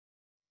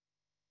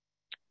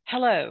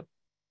Hello,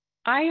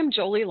 I am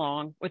Jolie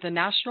Long with the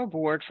National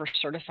Board for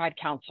Certified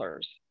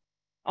Counselors.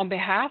 On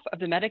behalf of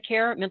the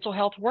Medicare Mental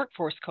Health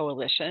Workforce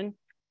Coalition,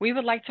 we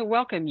would like to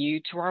welcome you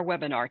to our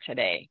webinar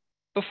today.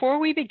 Before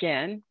we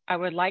begin, I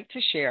would like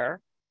to share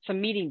some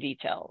meeting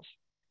details.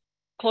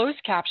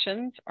 Closed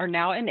captions are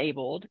now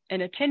enabled,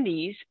 and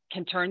attendees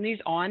can turn these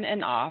on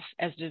and off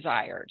as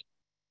desired.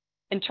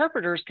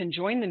 Interpreters can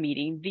join the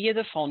meeting via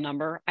the phone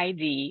number,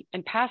 ID,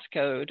 and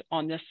passcode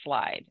on this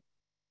slide.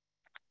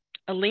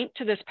 A link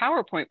to this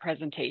PowerPoint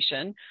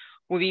presentation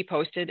will be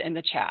posted in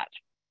the chat,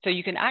 so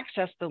you can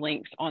access the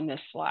links on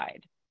this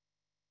slide.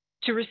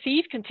 To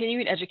receive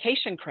continuing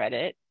education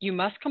credit, you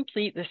must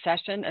complete the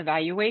session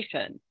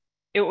evaluation.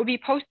 It will be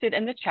posted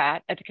in the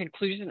chat at the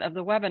conclusion of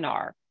the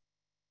webinar.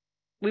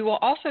 We will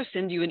also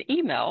send you an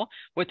email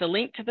with a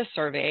link to the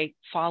survey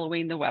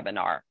following the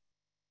webinar.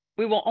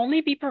 We will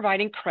only be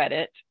providing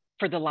credit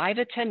for the live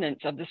attendance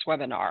of this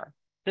webinar.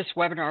 This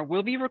webinar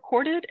will be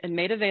recorded and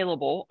made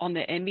available on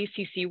the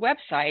NBCC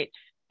website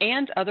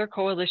and other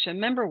coalition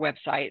member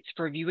websites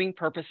for viewing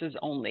purposes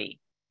only.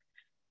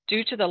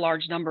 Due to the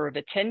large number of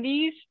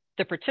attendees,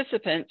 the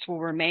participants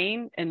will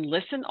remain in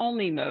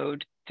listen-only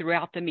mode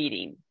throughout the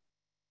meeting.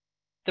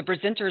 The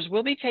presenters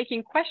will be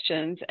taking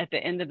questions at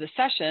the end of the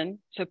session,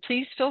 so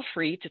please feel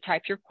free to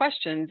type your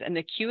questions in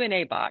the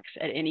Q&A box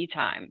at any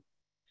time.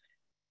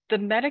 The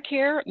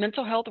Medicare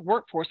Mental Health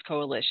Workforce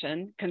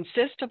Coalition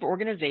consists of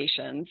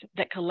organizations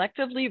that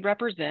collectively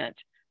represent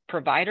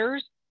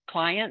providers,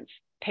 clients,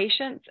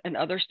 patients, and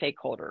other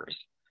stakeholders.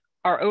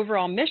 Our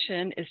overall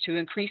mission is to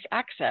increase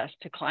access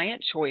to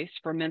client choice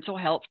for mental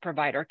health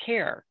provider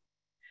care.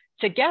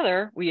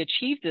 Together, we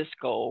achieve this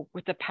goal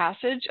with the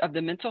passage of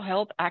the Mental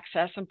Health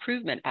Access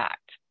Improvement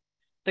Act.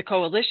 The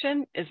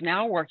coalition is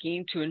now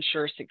working to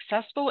ensure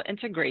successful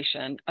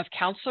integration of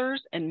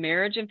counselors and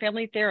marriage and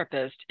family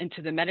therapists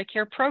into the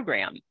Medicare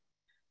program.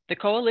 The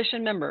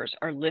coalition members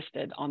are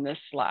listed on this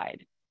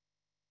slide.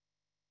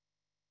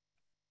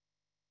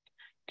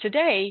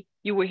 Today,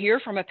 you will hear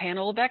from a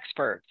panel of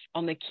experts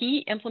on the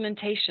key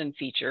implementation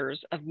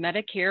features of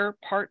Medicare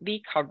Part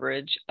B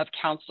coverage of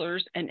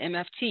counselors and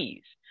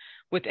MFTs,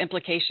 with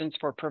implications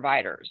for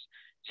providers,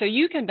 so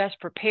you can best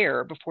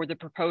prepare before the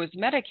proposed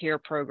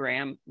Medicare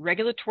program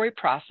regulatory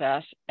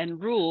process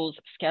and rules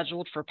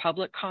scheduled for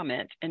public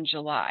comment in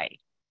July.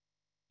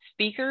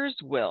 Speakers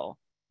will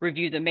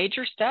review the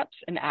major steps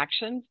and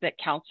actions that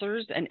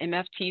counselors and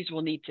MFTs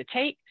will need to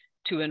take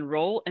to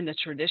enroll in the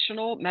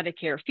traditional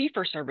Medicare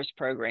fee-for-service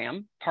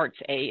program, Parts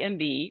A and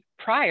B,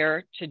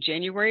 prior to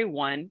January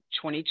 1,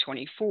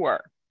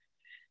 2024.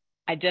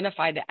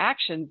 Identify the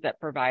actions that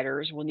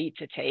providers will need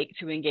to take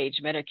to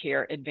engage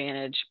Medicare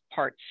Advantage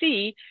Part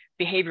C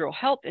behavioral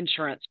health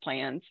insurance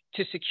plans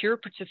to secure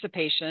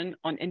participation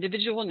on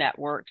individual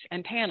networks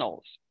and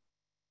panels.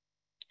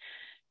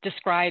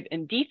 Describe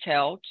in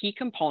detail key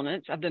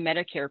components of the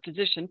Medicare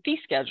physician fee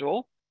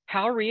schedule,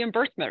 how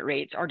reimbursement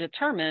rates are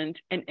determined,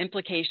 and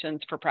implications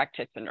for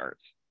practitioners.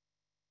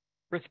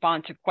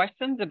 Respond to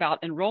questions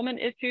about enrollment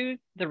issues,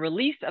 the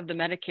release of the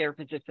Medicare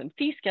physician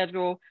fee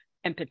schedule,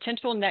 and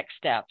potential next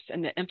steps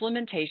in the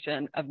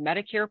implementation of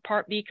Medicare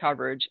Part B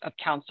coverage of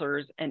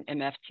counselors and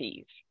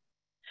MFTs.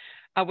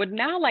 I would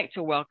now like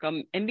to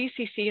welcome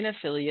NBCC and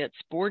Affiliates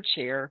Board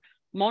Chair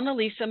Mona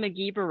Lisa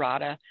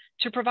McGee-Barata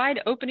to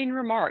provide opening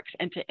remarks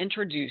and to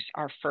introduce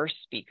our first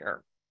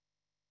speaker.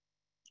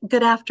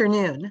 Good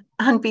afternoon.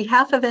 On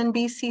behalf of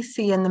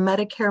NBCC and the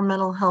Medicare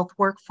Mental Health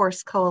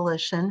Workforce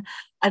Coalition,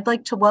 I'd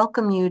like to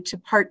welcome you to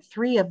Part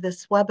 3 of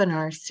this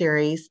webinar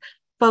series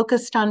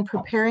focused on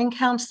preparing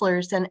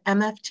counselors and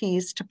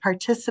MFTs to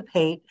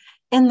participate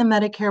in the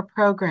Medicare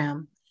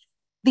program.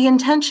 The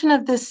intention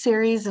of this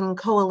series and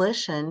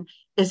coalition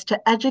is to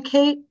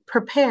educate,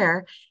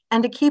 prepare,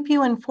 and to keep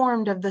you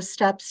informed of the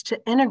steps to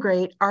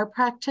integrate our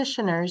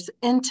practitioners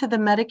into the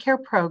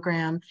Medicare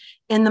program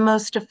in the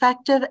most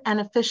effective and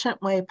efficient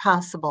way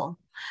possible.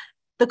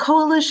 The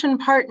coalition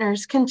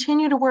partners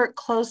continue to work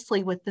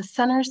closely with the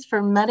Centers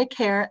for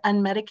Medicare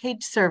and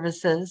Medicaid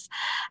Services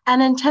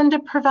and intend to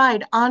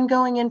provide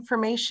ongoing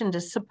information to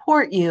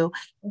support you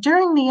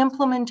during the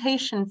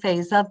implementation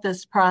phase of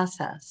this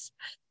process.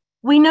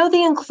 We know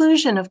the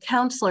inclusion of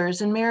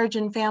counselors and marriage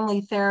and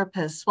family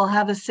therapists will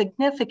have a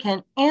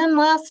significant and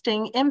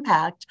lasting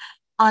impact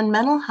on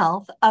mental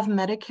health of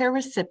Medicare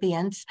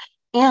recipients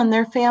and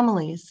their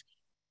families.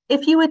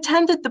 If you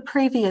attended the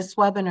previous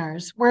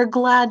webinars, we're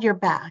glad you're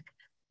back.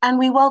 And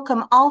we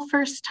welcome all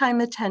first-time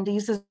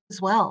attendees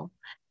as well.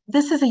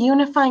 This is a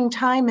unifying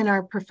time in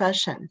our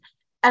profession,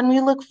 and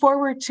we look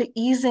forward to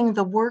easing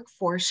the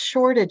workforce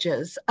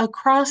shortages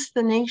across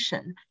the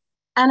nation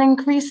and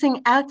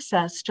increasing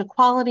access to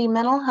quality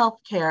mental health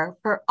care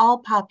for all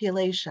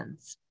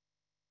populations.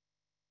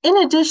 In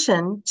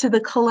addition to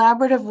the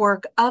collaborative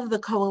work of the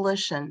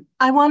coalition,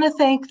 I want to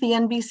thank the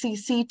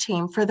NBCC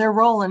team for their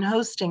role in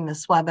hosting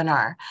this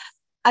webinar.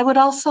 I would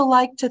also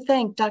like to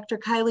thank Dr.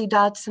 Kylie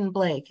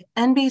Dodson-Blake,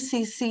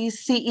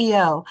 NBCC's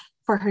CEO,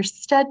 for her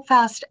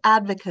steadfast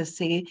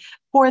advocacy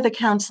for the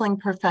counseling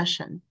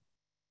profession.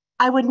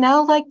 I would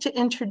now like to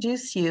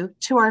introduce you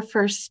to our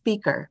first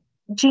speaker.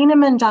 Gina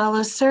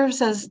Mandala serves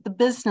as the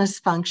business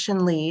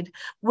function lead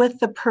with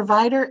the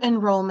Provider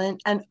Enrollment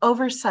and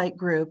Oversight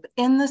Group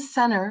in the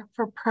Center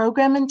for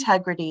Program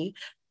Integrity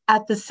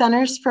at the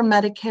Centers for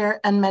Medicare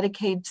and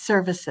Medicaid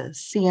Services,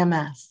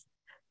 CMS.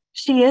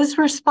 She is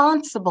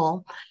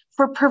responsible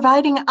for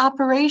providing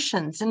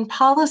operations and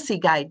policy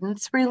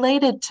guidance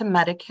related to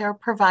Medicare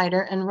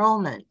provider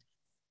enrollment.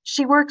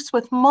 She works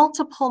with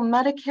multiple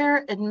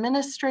Medicare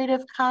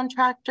administrative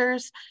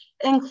contractors,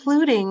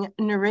 including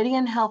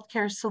Noridian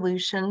Healthcare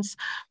Solutions,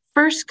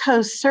 First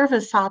Coast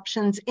Service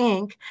Options,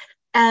 Inc.,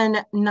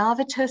 and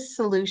Novitas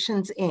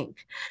Solutions, Inc.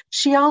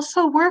 She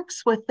also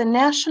works with the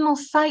National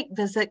Site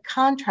Visit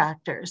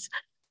Contractors,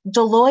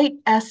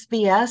 Deloitte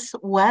SVS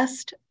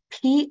West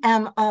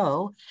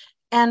PMO,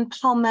 and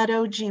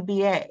Palmetto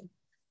GBA.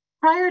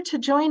 Prior to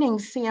joining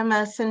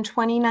CMS in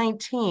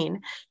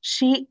 2019,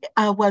 she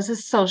was a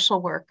social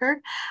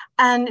worker,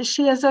 and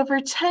she has over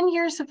 10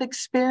 years of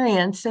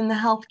experience in the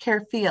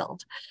healthcare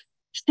field.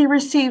 She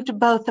received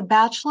both a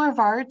Bachelor of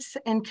Arts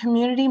in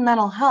Community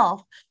Mental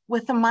Health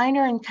with a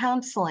minor in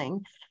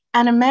counseling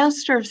and a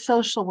Master of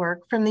Social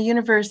Work from the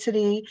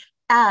University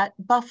at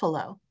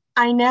Buffalo.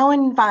 I now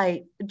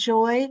invite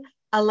Joy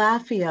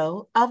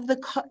Alafio of the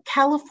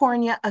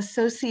California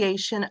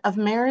Association of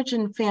Marriage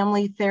and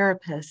Family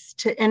Therapists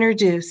to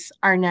introduce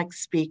our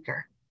next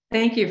speaker.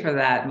 Thank you for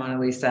that, Mona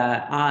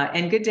Lisa.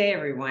 And good day,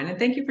 everyone. And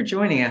thank you for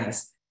joining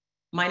us.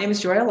 My name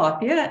is Joy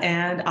Alafia,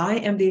 and I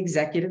am the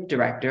Executive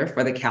Director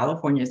for the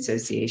California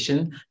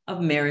Association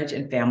of Marriage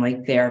and Family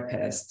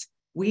Therapists.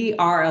 We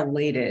are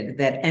elated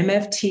that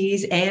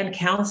MFTs and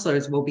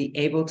counselors will be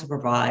able to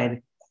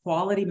provide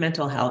quality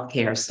mental health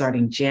care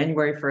starting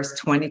January 1st,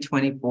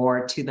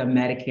 2024 to the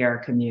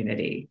Medicare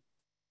community.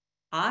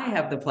 I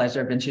have the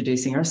pleasure of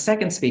introducing our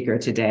second speaker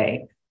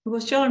today, who will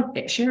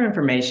share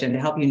information to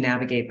help you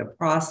navigate the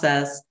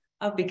process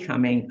of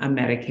becoming a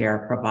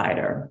Medicare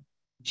provider.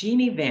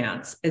 Jeannie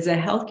Vance is a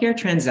healthcare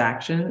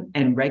transaction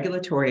and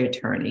regulatory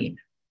attorney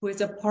who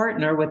is a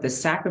partner with the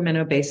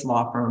Sacramento-based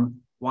law firm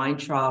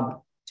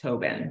Weintraub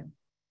Tobin.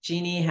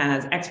 Jeannie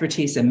has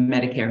expertise in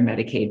Medicare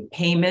Medicaid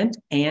payment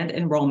and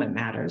enrollment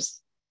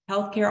matters,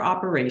 healthcare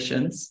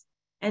operations,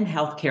 and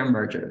healthcare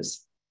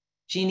mergers.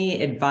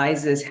 Jeannie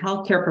advises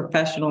healthcare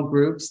professional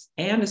groups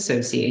and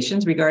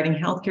associations regarding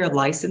healthcare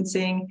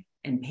licensing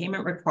and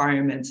payment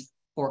requirements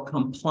for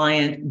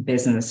compliant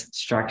business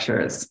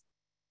structures.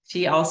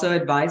 She also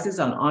advises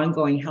on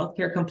ongoing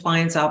healthcare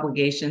compliance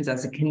obligations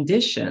as a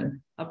condition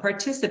of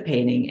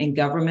participating in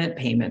government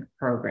payment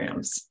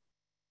programs.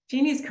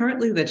 Jeannie is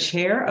currently the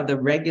chair of the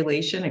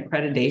Regulation,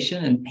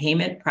 Accreditation, and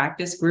Payment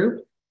Practice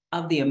Group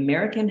of the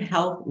American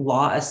Health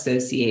Law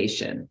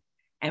Association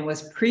and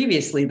was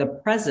previously the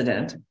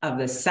president of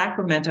the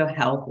Sacramento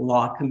Health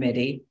Law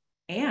Committee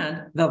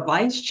and the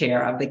vice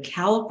chair of the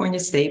California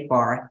State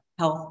Bar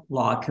Health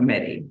Law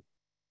Committee.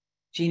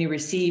 Jeannie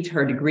received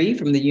her degree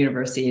from the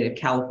University of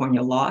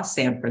California Law,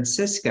 San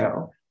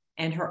Francisco,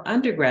 and her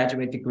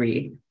undergraduate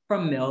degree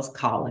from Mills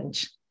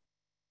College.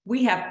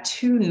 We have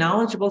two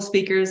knowledgeable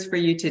speakers for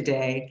you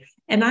today,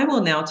 and I will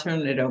now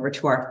turn it over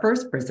to our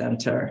first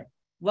presenter.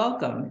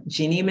 Welcome,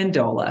 Jeannie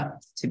Mandala,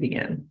 to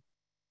begin.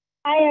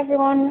 Hi,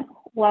 everyone.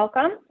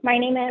 Welcome. My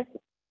name is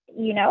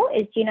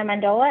Gina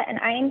Mandala, and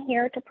I am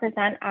here to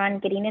present on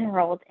getting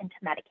enrolled into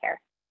Medicare.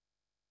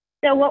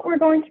 So what we're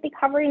going to be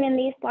covering in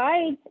these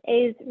slides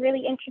is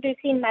really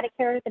introducing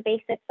Medicare, the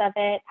basics of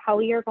it, how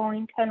you're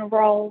going to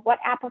enroll, what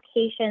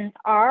applications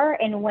are,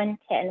 and when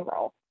to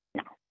enroll.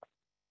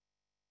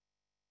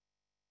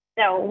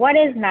 So what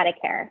is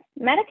Medicare?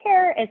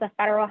 Medicare is a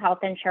federal health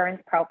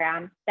insurance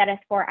program that is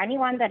for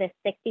anyone that is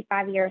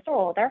 65 years or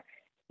older,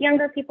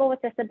 younger people with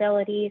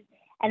disabilities,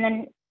 and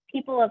then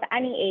people of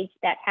any age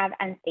that have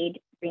end-stage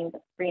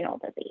renal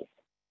disease.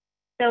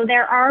 So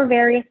there are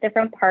various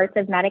different parts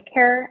of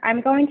Medicare.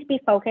 I'm going to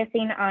be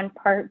focusing on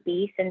Part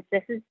B since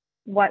this is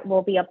what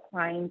will be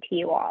applying to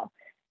you all.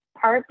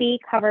 Part B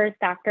covers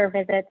doctor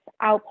visits,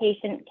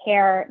 outpatient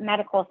care,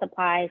 medical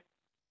supplies,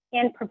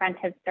 and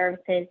preventive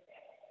services,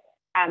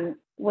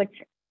 which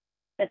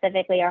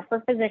specifically are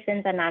for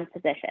physicians and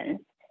non-physicians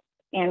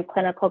and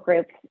clinical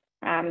groups.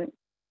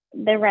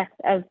 The rest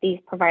of these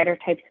provider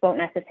types won't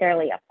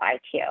necessarily apply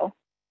to you.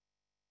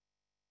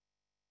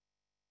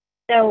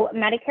 So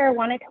Medicare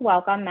wanted to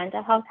welcome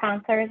mental health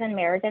counselors and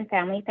marriage and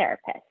family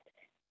therapists.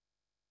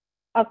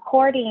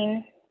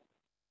 According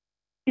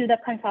to the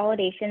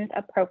Consolidations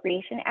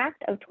Appropriation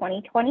Act of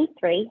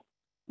 2023,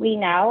 we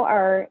now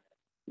are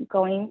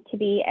going to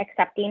be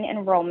accepting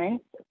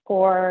enrollments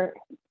for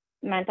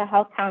mental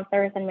health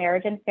counselors and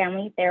marriage and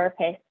family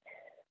therapists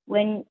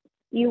when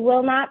you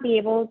will not be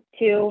able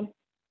to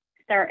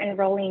start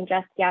enrolling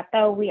just yet,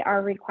 though we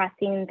are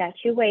requesting that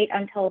you wait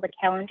until the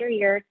calendar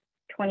year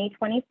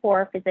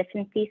 2024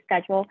 physician fee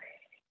schedule,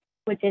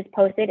 which is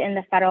posted in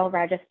the Federal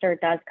Register,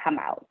 does come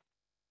out.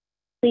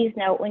 Please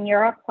note, when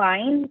you're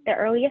applying, the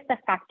earliest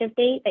effective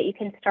date that you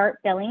can start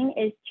billing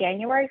is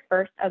January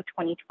 1st of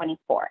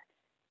 2024.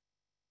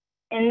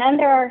 And then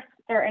there are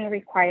certain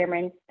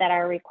requirements that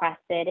are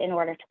requested in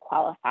order to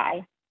qualify.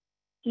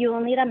 You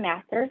will need a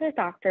master's or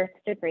doctorate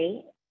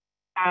degree.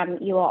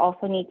 You will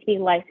also need to be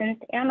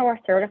licensed and or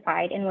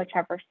certified in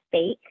whichever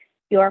state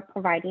you are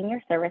providing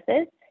your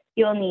services.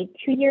 You will need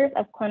 2 years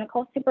of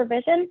clinical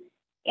supervision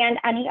and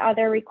any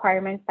other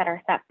requirements that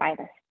are set by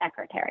the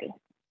secretary.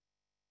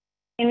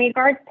 In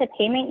regards to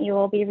payment, you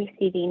will be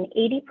receiving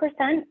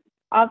 80%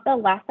 of the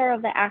lesser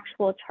of the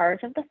actual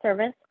charge of the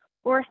service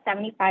or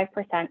 75%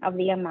 of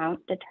the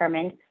amount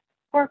determined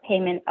for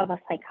payment of a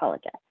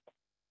psychologist.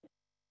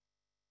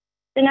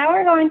 So now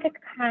we're going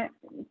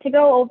to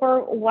go over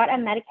what a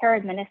Medicare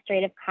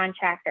Administrative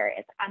Contractor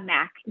is, a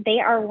MAC. They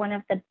are one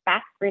of the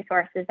best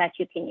resources that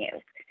you can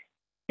use.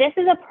 This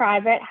is a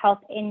private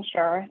health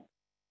insurer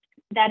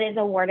that is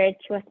awarded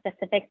to a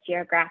specific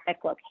geographic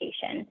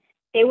location.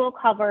 They will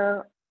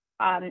cover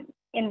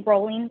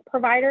enrolling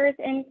providers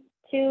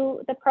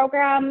into the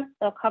program.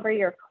 They'll cover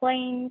your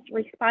claims,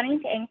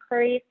 responding to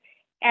inquiries,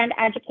 and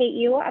educate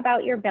you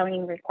about your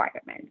billing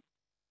requirements.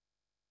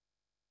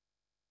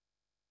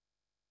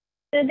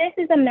 So this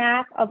is a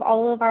map of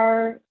all of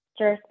our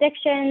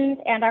jurisdictions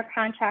and our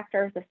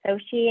contractors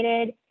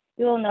associated.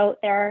 You will note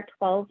there are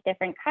 12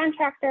 different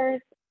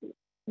contractors,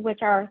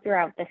 which are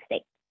throughout the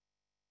state.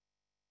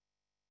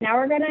 Now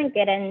we're going to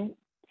get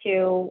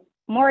into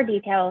more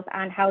details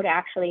on how to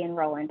actually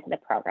enroll into the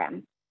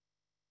program.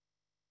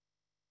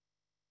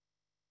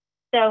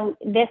 So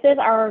this is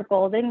our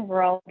golden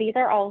rule. These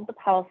are all of the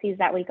policies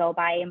that we go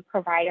by in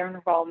provider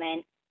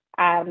enrollment.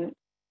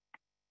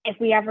 If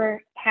we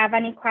ever have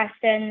any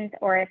questions,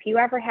 or if you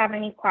ever have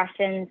any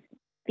questions,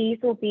 these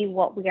will be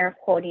what we are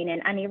quoting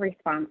in any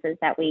responses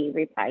that we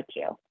reply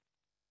to.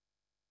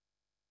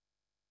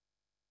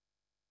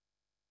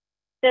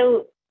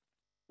 So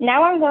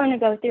now I'm going to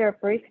go through a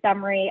brief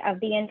summary of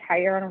the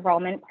entire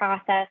enrollment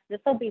process. This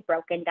will be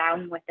broken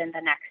down within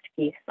the next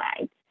few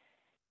slides.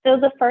 So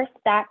the first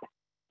step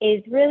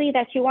is really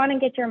that you want to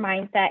get your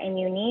mindset and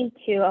you need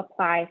to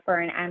apply for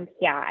an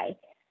MPI.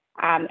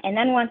 And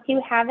then once you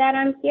have that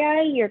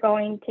MPI, you're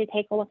going to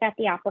take a look at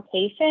the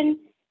application.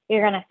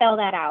 You're going to fill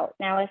that out.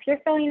 Now, if you're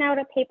filling out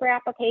a paper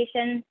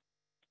application,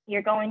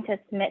 you're going to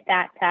submit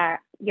that to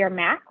your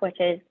MAC,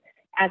 which is,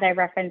 as I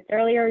referenced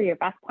earlier, your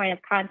best point of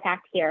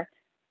contact here.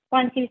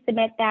 Once you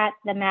submit that,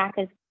 the MAC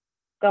is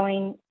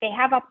they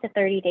have up to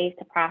 30 days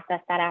to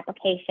process that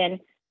application.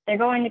 They're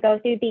going to go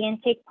through the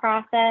intake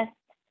process,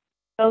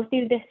 go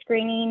through the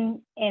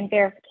screening and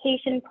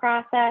verification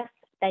process.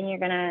 Then you're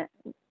going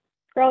to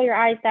scroll your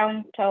eyes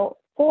down to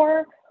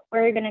 4,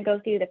 where you're going to go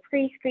through the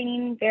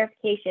pre-screening,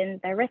 verification,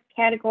 the risk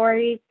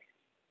categories.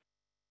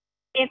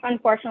 If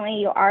unfortunately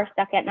you are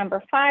stuck at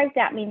number 5,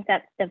 that means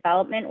that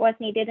development was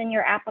needed in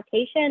your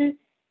application.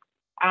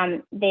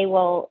 They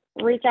will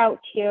reach out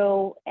to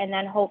you, and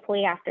then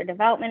hopefully after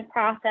development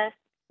process,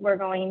 we're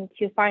going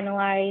to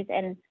finalize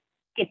and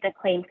get the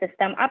claim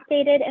system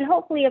updated and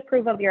hopefully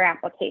approve of your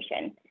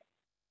application.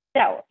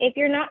 So if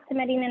you're not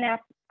submitting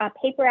a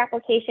paper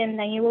application,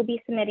 then you will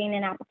be submitting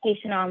an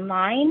application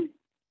online.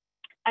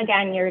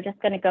 Again, you're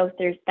just going to go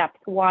through steps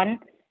 1.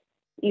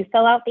 You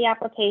fill out the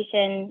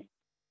application.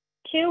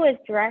 2 is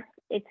direct.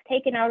 It's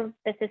taken out of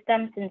the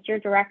system since you're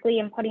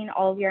directly inputting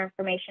all of your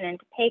information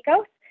into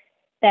Paycos.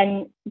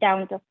 Then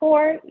down to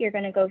 4, you're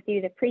going to go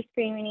through the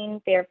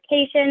pre-screening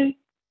verification.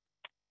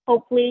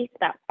 Hopefully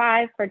step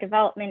 5 for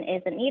development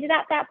isn't needed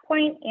at that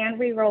point, and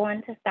we roll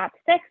into step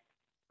 6,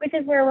 which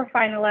is where we're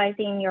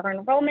finalizing your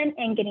enrollment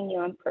and getting you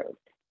approved.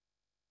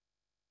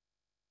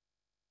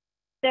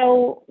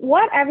 So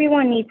what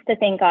everyone needs to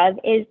think of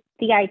is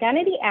the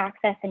Identity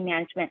Access and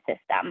Management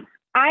System.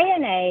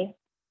 INA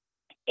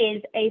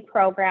is a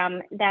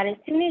program that as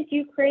soon as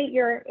you create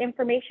your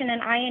information in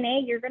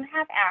INA, you're going to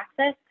have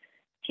access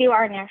to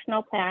our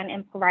National Plan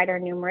and Provider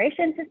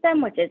Enumeration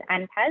System, which is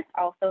NPES,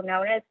 also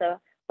known as the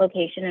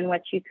location in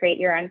which you create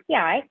your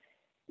NPI,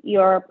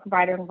 your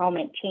Provider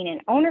Enrollment Chain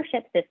and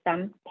Ownership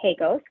System,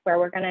 PAYGOS, where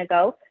we're going to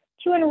go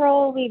to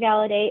enroll,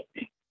 revalidate,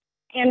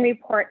 and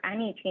report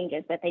any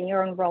changes within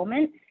your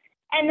enrollment,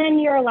 and then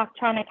your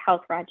electronic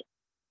health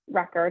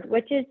record,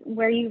 which is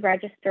where you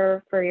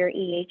register for your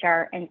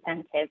EHR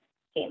incentive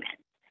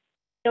payments.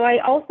 So I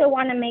also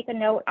want to make a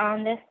note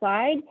on this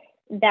slide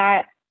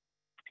that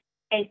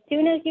as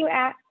soon as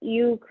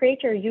you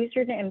create your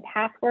username and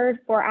password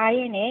for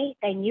INA,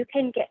 then you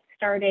can get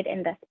started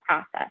in this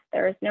process.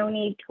 There is no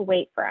need to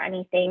wait for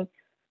anything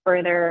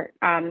further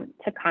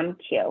to come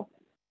to you.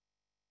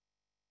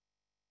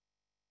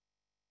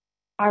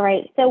 All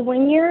right, so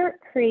when you're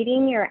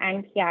creating your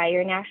NPI,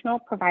 your National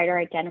Provider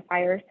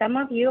Identifier, some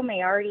of you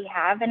may already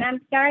have an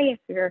NPI if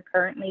you're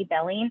currently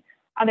billing.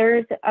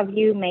 Others of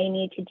you may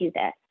need to do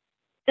this.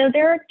 So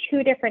there are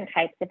 2 different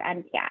types of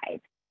NPIs.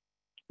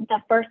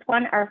 The first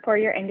one are for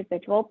your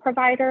individual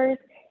providers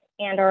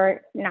and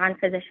or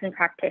non-physician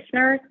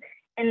practitioners.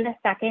 And the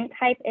second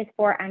type is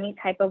for any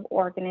type of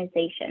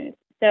organizations.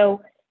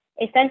 So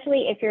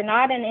essentially, if you're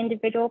not an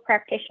individual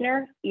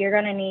practitioner, you're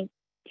going to need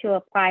to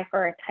apply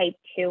for a type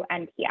 2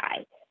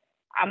 NPI.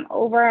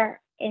 Over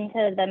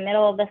into the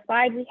middle of the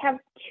slide, we have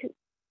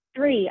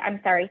three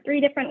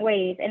different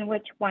ways in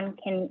which one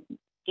can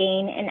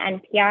gain an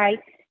NPI.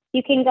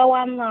 You can go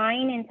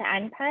online into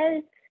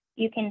NPES,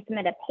 you can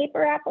submit a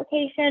paper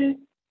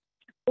application,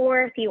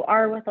 or if you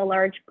are with a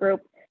large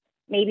group,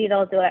 maybe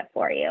they'll do it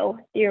for you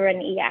through an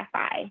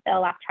EFI, the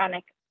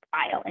electronic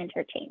file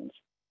interchange.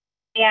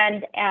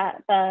 And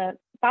at the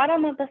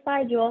bottom of the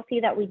slide, you will see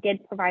that we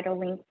did provide a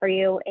link for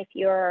you if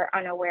you're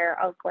unaware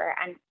of where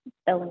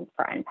the link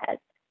for NPES.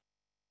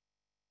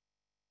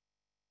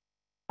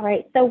 All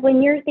right, so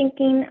when you're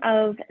thinking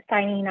of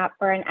signing up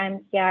for an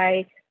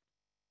NPI,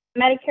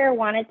 Medicare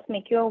wanted to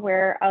make you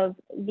aware of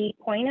the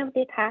point of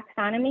the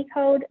taxonomy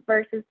code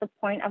versus the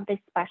point of the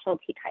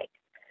specialty type.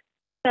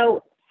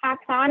 So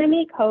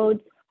taxonomy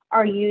codes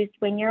are used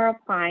when you're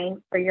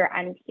applying for your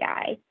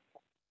NPI.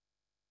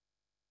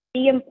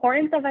 The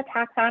importance of a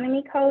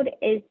taxonomy code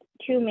is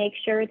to make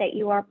sure that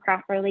you are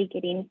properly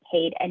getting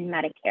paid in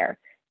Medicare.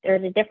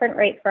 There's a different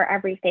rate for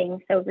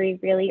everything, so we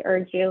really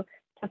urge you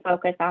to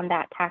focus on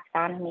that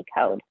taxonomy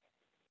code.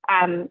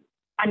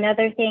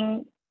 Another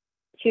thing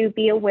to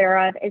be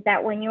aware of is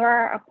that when you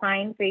are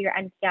applying for your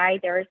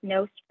NPI, there is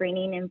no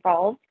screening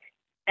involved.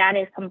 That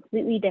is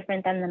completely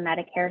different than the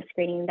Medicare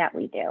screening that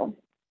we do.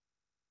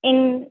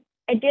 In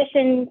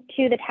addition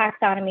to the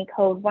taxonomy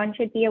code, one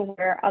should be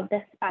aware of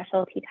the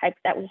specialty types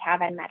that we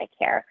have in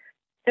Medicare.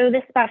 So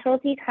the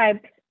specialty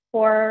types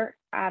for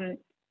the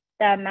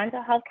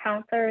mental health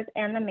counselors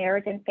and the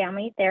marriage and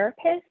family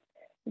therapists,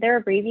 they're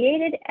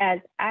abbreviated as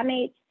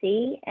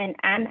MHC and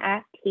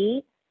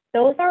MFT.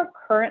 Those are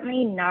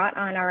currently not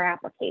on our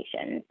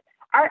applications.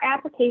 Our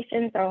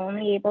applications are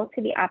only able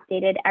to be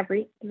updated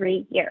every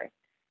 3 years.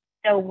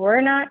 So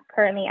we're not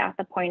currently at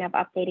the point of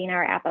updating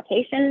our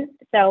application.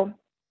 So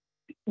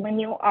when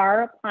you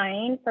are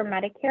applying for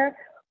Medicare,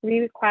 we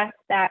request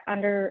that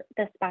under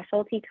the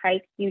specialty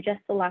type, you just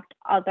select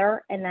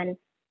other, and then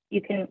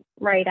you can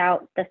write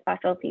out the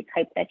specialty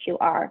type that you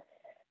are.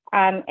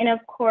 And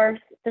of course,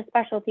 the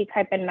specialty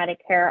type in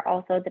Medicare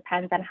also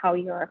depends on how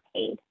you're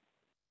paid.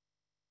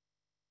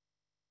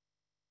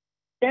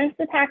 Since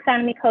the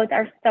taxonomy codes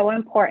are so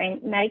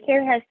important,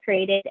 Medicare has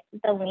created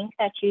the link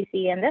that you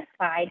see in this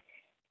slide,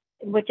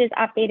 which is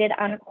updated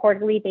on a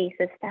quarterly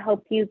basis to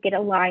help you get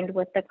aligned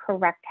with the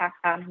correct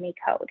taxonomy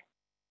code.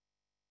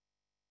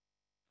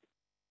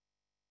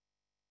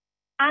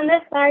 On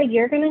this slide,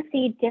 you're going to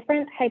see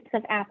different types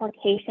of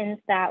applications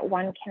that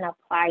one can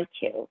apply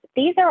to.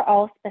 These are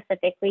all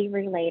specifically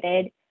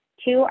related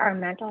to our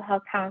mental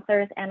health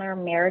counselors and our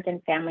marriage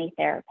and family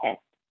therapists.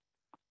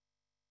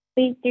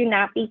 Please do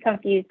not be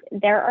confused.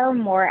 There are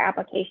more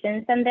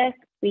applications than this.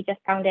 We just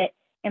found it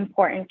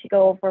important to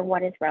go over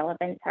what is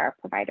relevant to our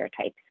provider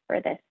types for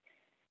this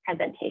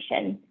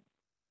presentation.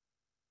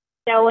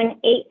 So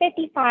an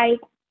 855I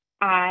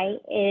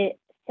is,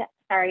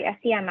 a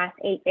CMS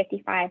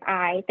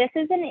 855I, this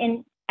is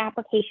an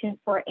application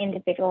for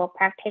individual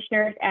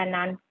practitioners and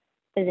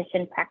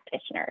non-physician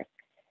practitioners.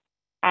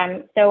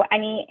 So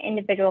any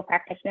individual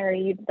practitioner,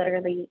 you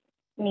literally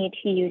need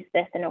to use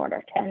this in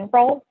order to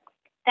enroll.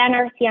 Then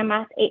our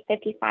CMS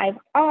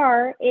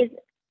 855R is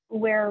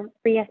where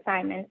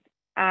reassignments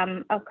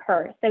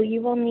occur. So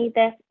you will need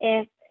this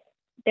if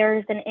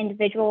there's an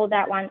individual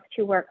that wants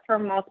to work for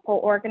multiple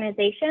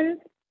organizations.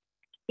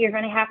 You're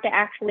going to have to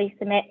actually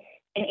submit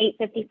an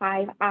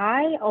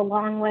 855I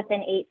along with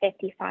an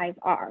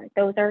 855R.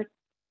 Those are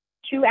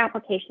two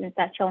applications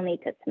that you'll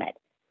need to submit.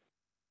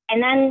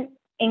 And then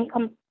in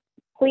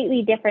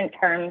completely different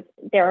terms,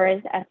 there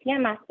is a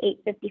CMS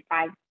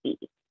 855B.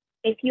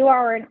 If you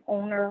are an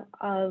owner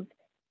of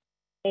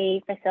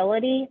a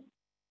facility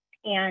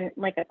and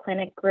like a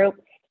clinic group,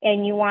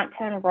 and you want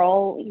to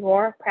enroll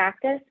your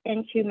practice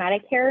into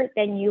Medicare,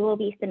 then you will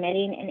be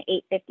submitting an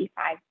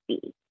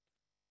 855B.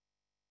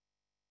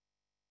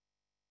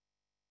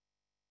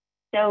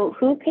 So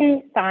who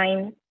can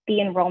sign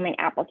the enrollment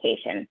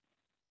application?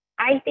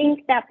 I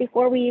think that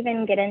before we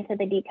even get into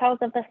the details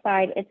of the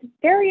slide, it's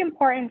very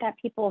important that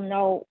people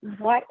know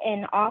what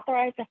an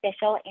authorized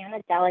official and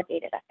a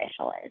delegated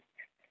official is.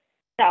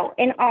 So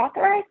an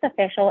authorized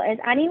official is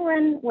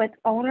anyone with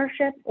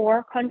ownership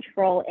or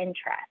control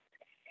interest.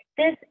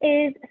 This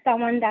is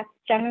someone that's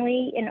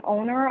generally an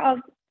owner of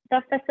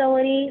the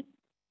facility,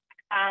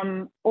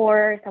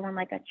 or someone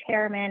like a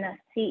chairman, a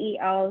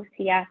CEO,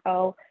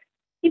 CFO.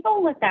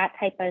 People with that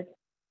type of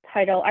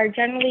title are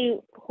generally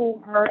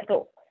who are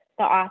the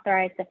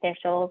authorized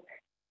officials.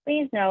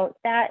 Please note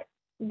that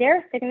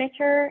their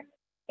signature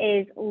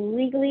is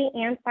legally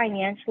and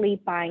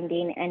financially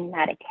binding in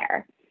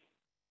Medicare.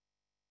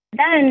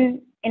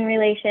 Then, in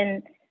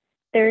relation,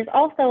 there's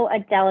also a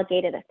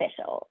delegated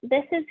official.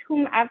 This is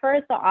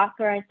whomever the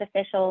authorized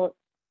official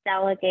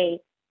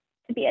delegates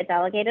to be a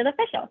delegated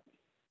official.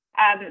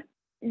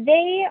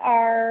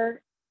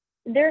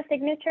 Their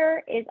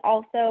signature is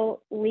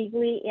also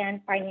legally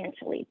and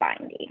financially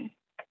binding.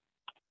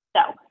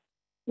 So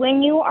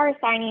when you are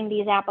signing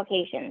these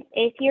applications,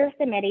 if you're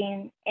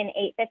submitting an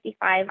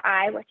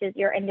 855I, which is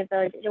your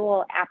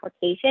individual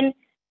application,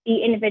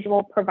 the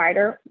individual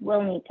provider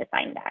will need to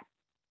sign that.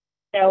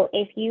 So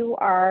if you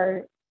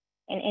are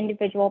an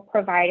individual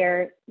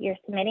provider, you're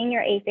submitting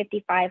your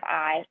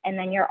 855I, and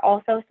then you're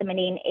also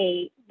submitting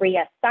a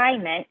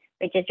reassignment,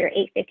 which is your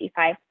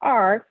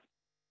 855R,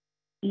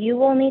 you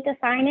will need to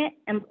sign it.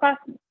 And plus,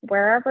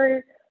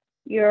 wherever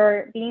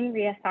you're being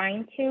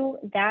reassigned to,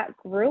 that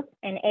group,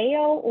 an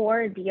AO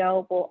or a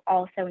DO, will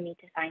also need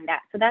to sign that.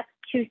 So that's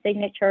 2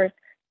 signatures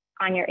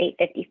on your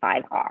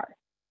 855R.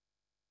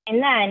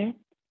 And then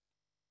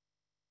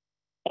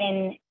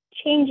in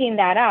changing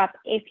that up,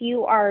 if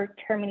you are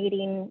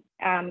terminating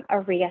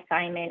a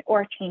reassignment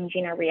or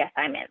changing a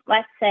reassignment,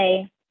 let's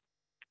say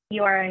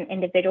you are an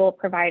individual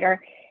provider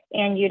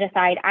and you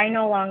decide, I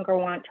no longer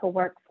want to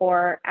work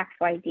for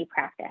XYZ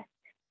practice,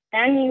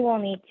 then you will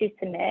need to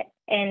submit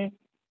an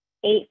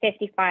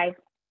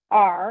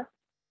 855R,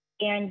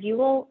 and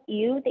you,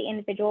 the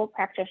individual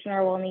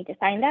practitioner, will need to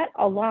sign that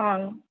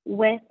along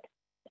with,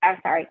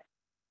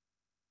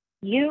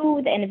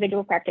 you, the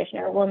individual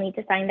practitioner, will need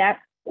to sign that,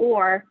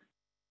 or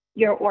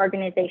your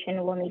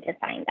organization will need to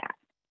sign that.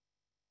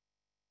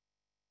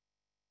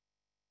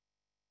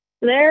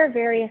 So there are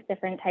various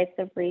different types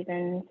of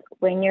reasons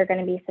when you're going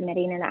to be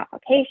submitting an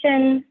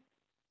application.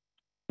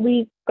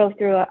 We go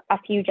through a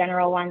few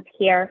general ones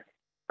here.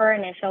 For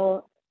an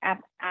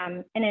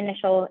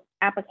initial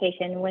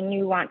application, when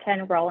you want to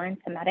enroll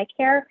into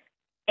Medicare,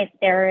 if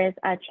there is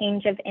a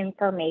change of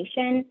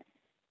information,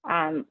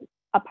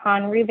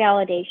 upon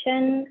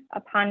revalidation,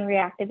 upon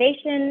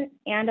reactivation,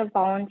 and a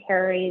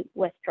voluntary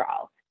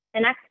withdrawal.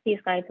 The next few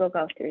slides will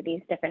go through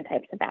these different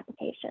types of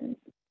applications.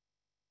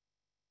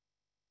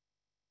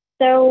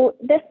 So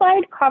this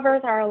slide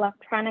covers our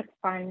electronic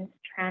funds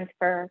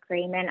transfer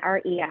agreement,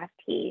 our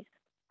EFTs.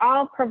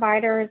 All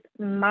providers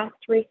must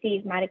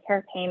receive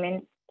Medicare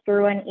payments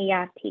through an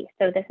EFT.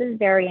 So this is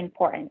very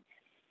important.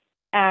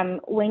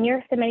 When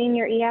you're submitting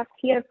your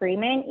EFT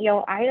agreement,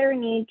 you'll either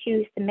need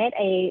to submit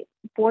a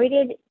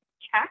voided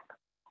check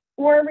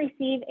or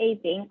receive a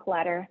bank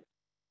letter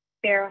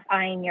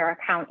verifying your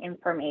account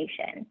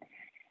information.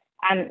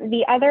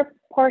 The other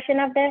portion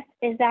of this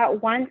is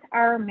that once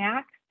our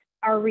MACs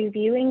are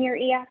reviewing your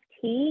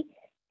EFT,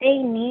 they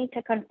need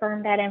to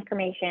confirm that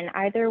information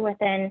either with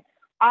an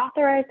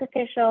authorized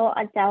official,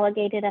 a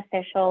delegated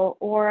official,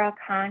 or a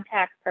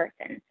contact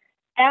person.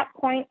 That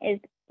point is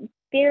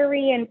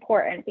very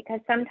important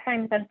because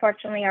sometimes,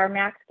 unfortunately, our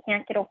MACs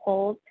can't get a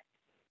hold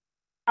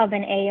of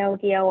an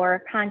AODO or a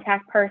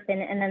contact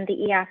person, and then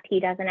the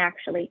EFT doesn't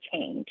actually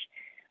change.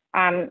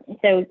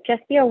 So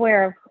just be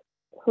aware of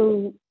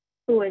who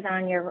is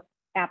on your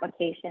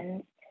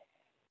applications.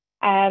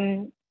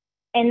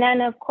 And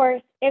then, of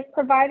course, if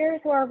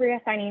providers who are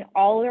reassigning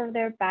all of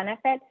their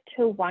benefits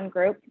to one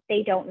group,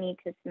 they don't need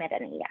to submit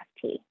an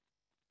EFT.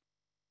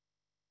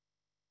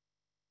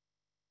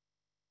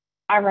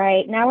 All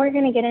right, now we're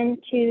going to get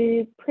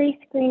into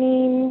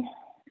pre-screening,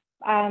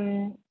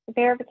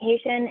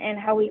 verification, and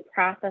how we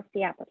process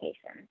the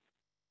application.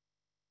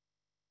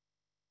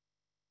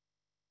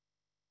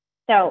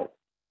 So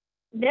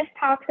this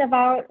talks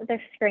about the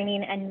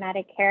screening in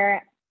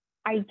Medicare.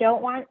 I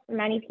don't want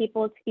many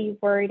people to be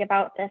worried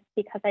about this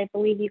because I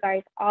believe you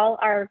guys all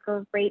are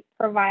great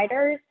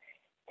providers.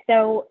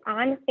 So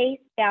on face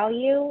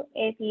value,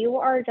 if you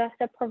are just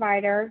a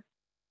provider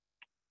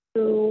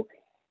who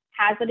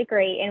has a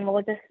degree, and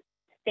we'll just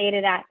state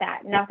it at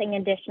that, nothing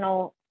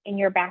additional in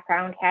your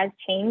background has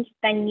changed,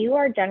 then you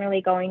are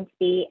generally going to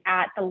be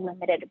at the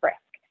limited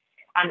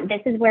risk.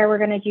 This is where we're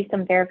going to do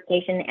some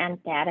verification and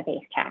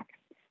database checks.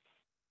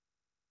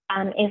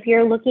 If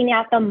you're looking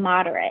at the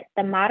moderate,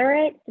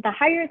 the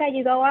higher that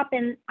you go up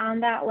on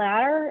that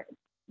ladder,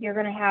 you're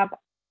going to have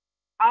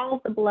all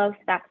of the below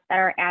steps that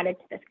are added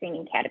to the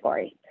screening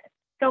category.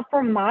 So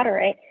for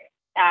moderate,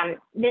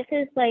 this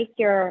is like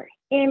your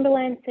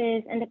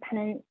ambulances,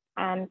 independent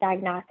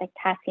diagnostic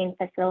testing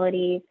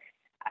facilities,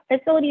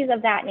 facilities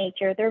of that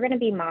nature. They're going to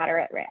be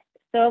moderate risk.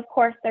 So of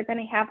course, they're going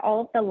to have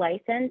all of the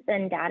license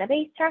and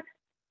database checks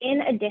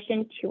in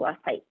addition to a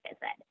site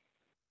visit.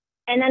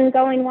 And then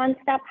going one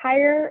step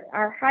higher,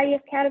 our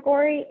highest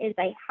category is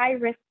a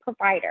high-risk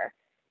provider.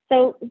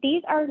 So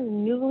these are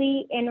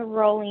newly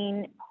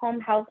enrolling home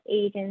health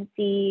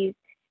agencies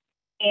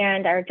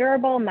and our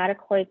durable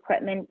medical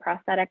equipment,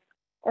 prosthetics,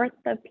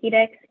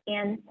 orthopedics,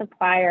 and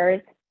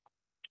suppliers,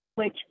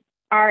 which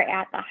are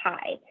at the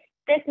high.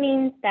 This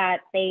means that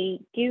they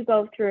do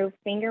go through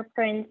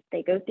fingerprints,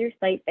 they go through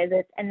site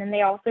visits, and then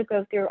they also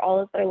go through all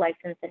of their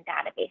license and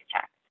database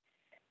checks.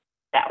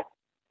 So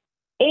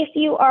if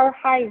you are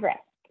high risk,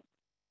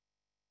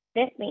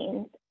 this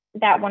means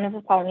that one of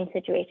the following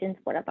situations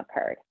would have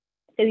occurred.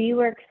 So you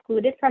were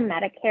excluded from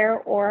Medicare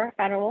or a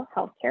federal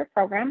healthcare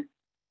program.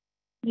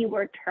 You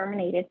were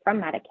terminated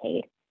from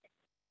Medicaid.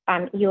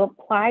 You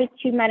applied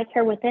to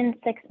Medicare within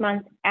 6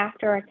 months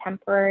after a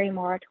temporary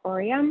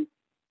moratorium,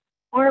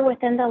 or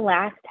within the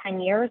last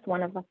 10 years,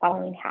 one of the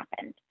following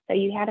happened. So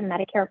you had a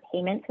Medicare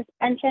payment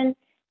suspension,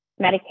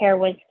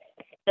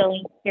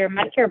 your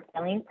Medicare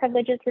billing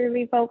privileges were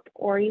revoked,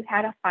 or you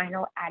had a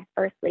final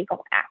adverse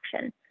legal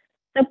action.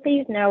 So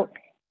please note,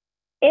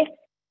 if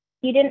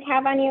you didn't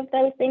have any of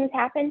those things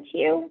happen to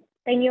you,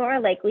 then you are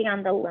likely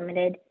on the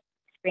limited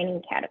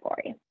screening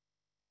category.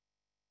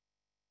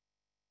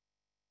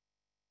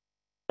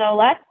 So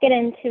let's get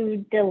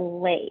into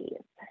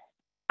delays.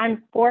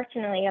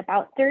 Unfortunately,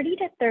 about 30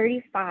 to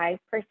 35%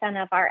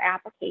 of our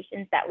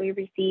applications that we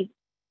receive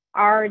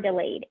are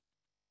delayed.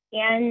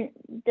 And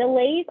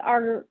delays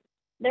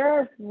there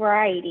are a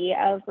variety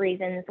of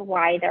reasons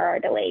why there are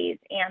delays,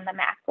 and the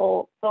MAC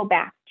will go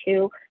back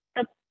to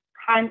the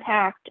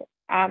contact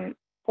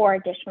for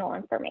additional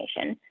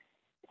information.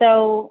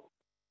 So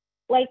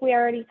like we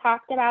already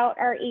talked about,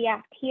 our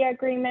EFT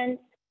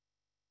agreements,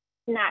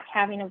 not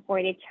having a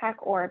voided check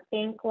or a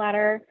bank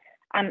letter,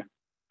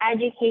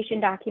 education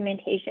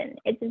documentation.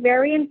 It's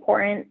very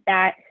important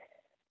that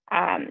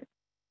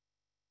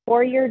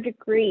for your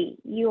degree,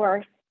 you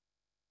are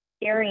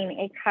sharing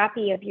a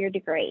copy of your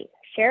degree.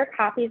 Share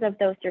copies of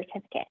those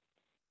certificates.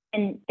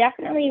 And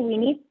definitely we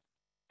need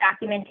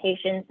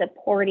documentation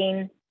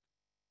supporting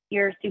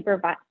your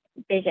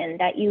supervision,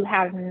 that you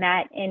have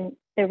met in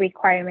the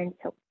requirements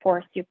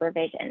for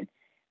supervision.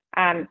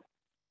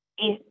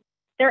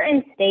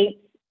 Certain states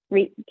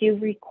do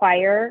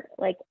require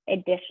like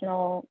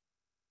additional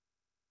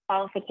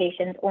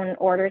qualifications in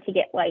order to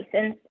get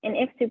licensed. And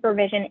if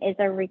supervision is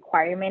a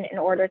requirement in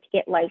order to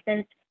get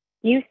licensed,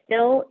 you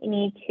still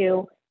need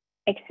to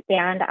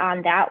expand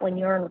on that when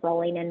you're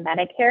enrolling in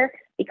Medicare,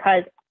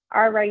 because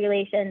our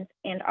regulations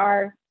and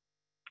our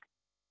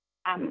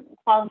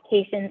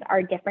qualifications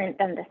are different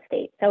than the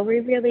state. So we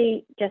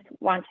really just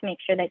want to make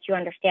sure that you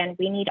understand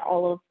we need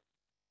all of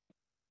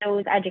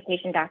those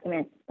education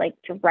documents like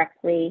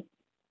directly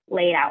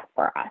laid out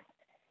for us.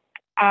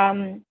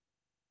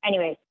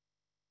 Anyways,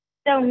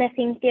 so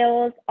missing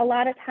fields, a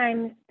lot of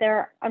times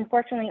there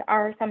unfortunately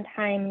are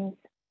sometimes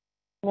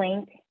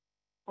blanks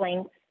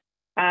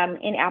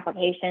in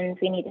applications.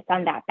 We need to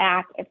send that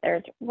back if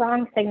there's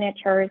wrong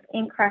signatures,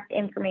 incorrect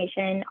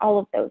information, all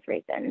of those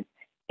reasons,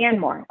 and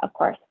more, of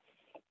course.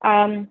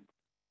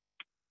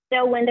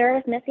 So when there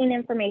is missing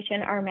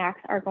information, our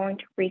MACs are going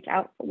to reach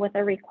out with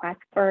a request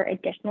for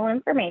additional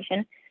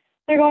information.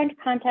 They're going to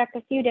contact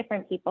a few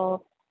different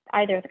people,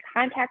 either the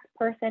contact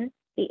person,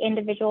 the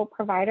individual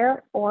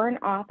provider, or an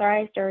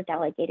authorized or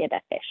delegated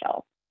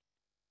official.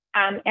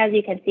 As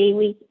you can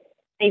see,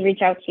 they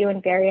reach out to you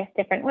in various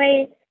different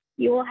ways.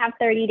 You will have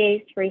 30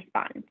 days to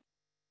respond.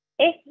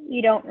 If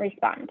you don't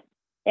respond,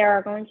 there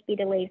are going to be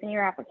delays in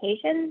your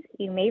applications.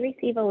 You may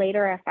receive a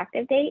later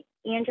effective date,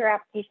 and your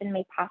application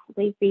may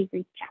possibly be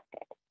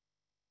rejected.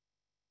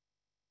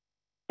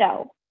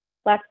 So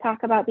let's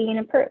talk about being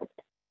approved.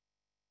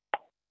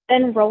 The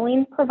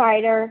enrolling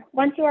provider,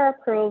 once you are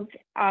approved,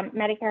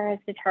 Medicare has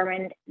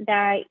determined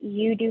that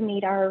you do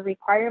meet our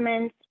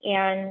requirements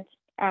and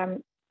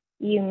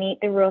you meet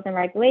the rules and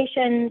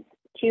regulations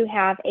to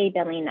have a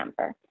billing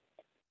number.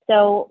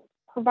 So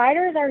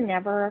providers are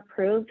never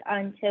approved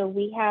until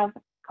we have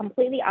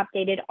completely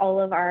updated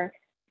all of our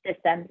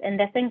systems, and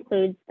this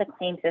includes the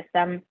claim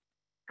system,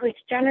 which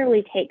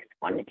generally takes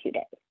 1 to 2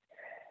 days.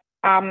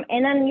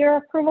 And then your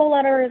approval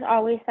letter is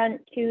always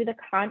sent to the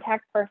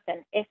contact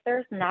person. If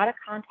there's not a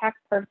contact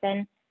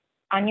person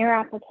on your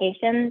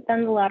application,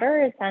 then the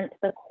letter is sent to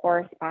the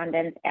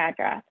correspondence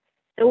address.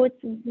 So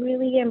it's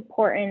really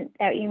important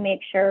that you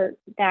make sure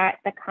that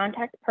the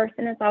contact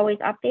person is always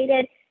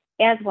updated,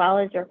 as well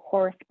as your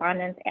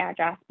correspondence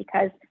address,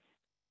 because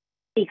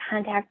the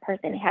contact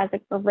person has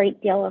a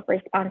great deal of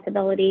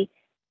responsibility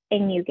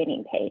in you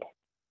getting paid.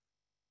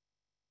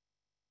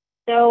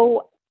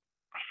 So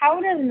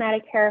how does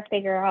Medicare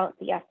figure out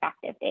the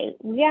effective date?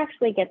 We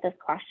actually get this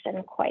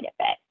question quite a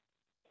bit.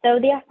 So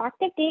the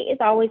effective date is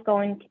always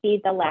going to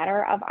be the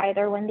latter of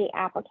either when the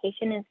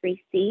application is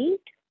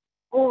received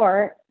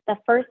or the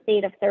first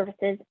date of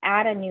services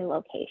at a new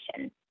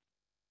location.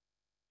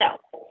 So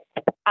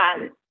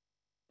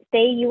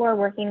say you are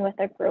working with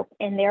a group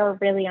and they're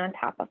really on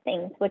top of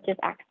things, which is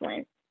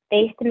excellent.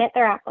 They submit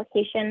their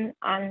application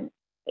on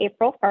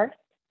April 1st.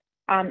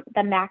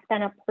 The MAC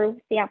then approves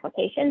the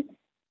application,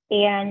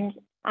 and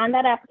on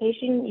that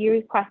application, you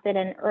requested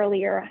an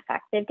earlier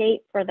effective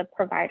date for the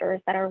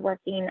providers that are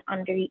working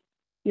under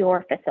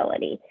your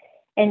facility.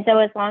 And so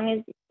as long as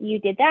you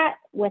did that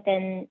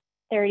within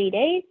 30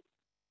 days,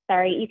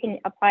 you can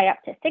apply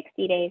up to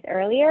 60 days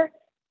earlier,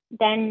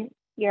 then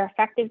your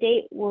effective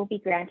date will be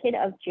granted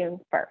of June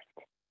 1st.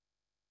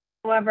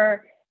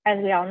 However, as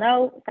we all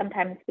know,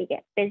 sometimes we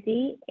get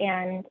busy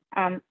and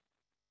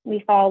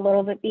we fall a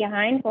little bit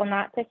behind. Well,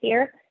 not to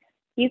fear.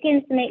 You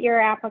can submit your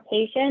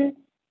application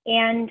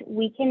and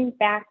we can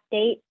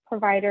backdate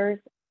providers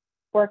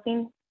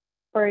working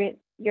for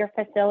your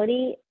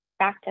facility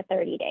back to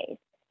 30 days.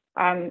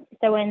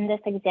 So in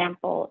this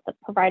example, the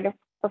provider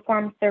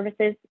performs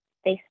services,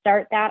 they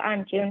start that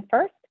on June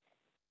 1st.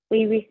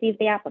 We receive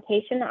the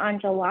application on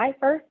July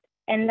 1st,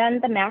 and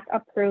then the MAC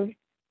approves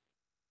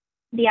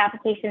the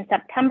application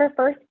September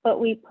 1st, but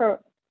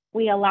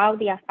we allow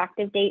the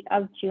effective date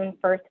of June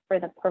 1st for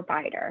the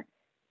provider.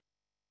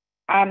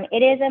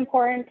 It is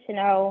important to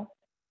know,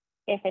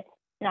 if it's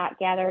not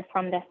gathered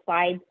from this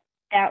slide,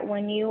 that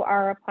when you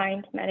are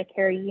applying to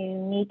Medicare, you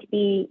need to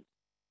be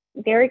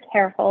very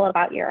careful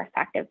about your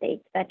effective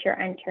dates that you're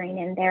entering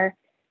in there.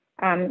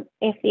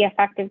 If the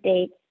effective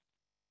dates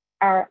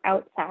are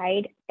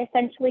outside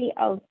essentially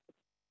of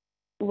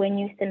when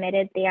you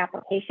submitted the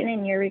application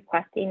and you're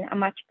requesting a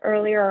much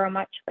earlier or a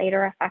much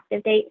later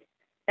effective date,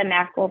 the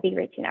MAC will be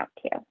reaching out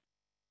to you.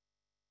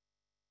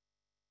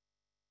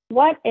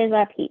 What is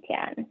a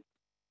PTAN?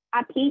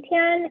 A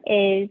PTAN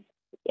is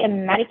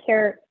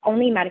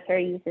only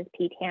Medicare uses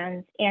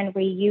PTANs, and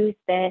we use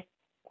this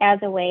as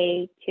a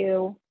way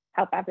to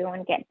help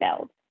everyone get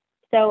billed.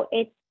 So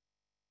it's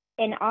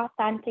an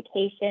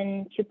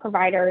authentication to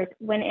providers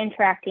when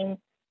interacting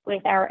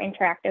with our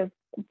interactive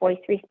voice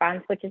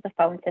response, which is a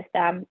phone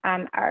system,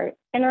 our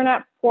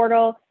internet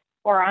portal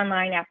or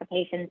online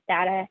application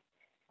status.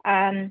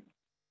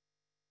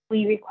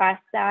 We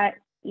request that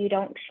you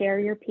don't share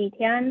your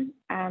PTAN,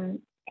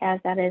 as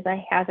that is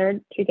a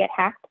hazard to get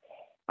hacked.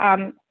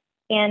 And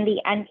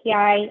the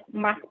NPI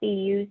must be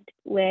used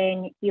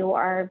when you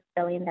are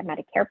billing the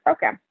Medicare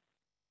program.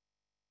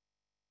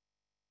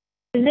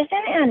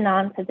 Physician and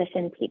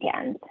non-physician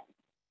PTANs.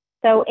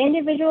 So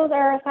individuals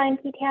are assigned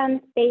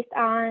PTANs based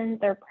on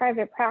their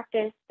private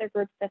practice, their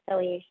group's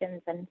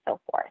affiliations, and so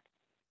forth.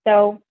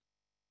 So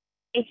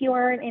if you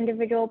are an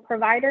individual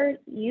provider,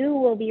 you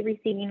will be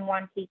receiving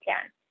one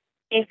PTAN.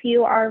 If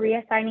you are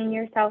reassigning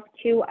yourself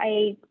to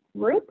a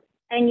group,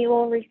 then you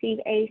will receive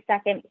a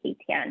second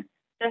PTAN.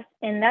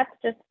 And that's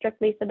just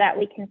strictly so that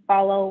we can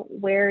follow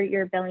where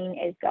your billing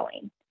is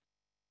going.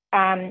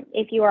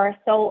 If you are a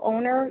sole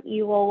owner,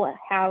 you will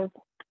have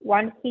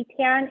one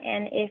PTAN,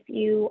 and if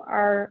you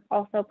are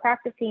also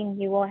practicing,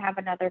 you will have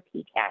another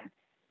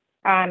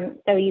PTAN.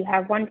 So you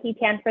have one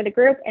PTAN for the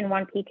group and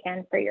one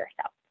PTAN for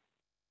yourself.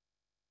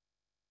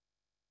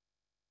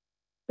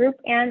 Group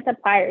and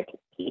supplier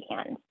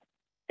PTANs.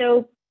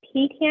 So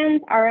PTANs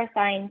are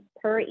assigned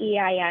per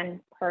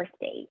EIN per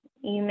state.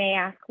 You may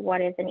ask,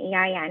 what is an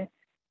EIN?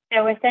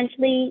 So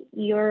essentially,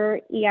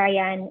 your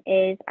EIN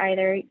is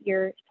either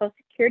your Social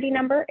Security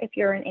number if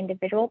you're an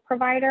individual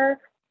provider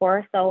or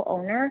a sole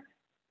owner,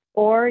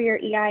 or your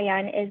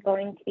EIN is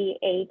going to be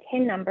a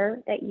TIN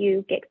number that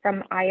you get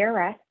from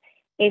IRS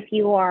if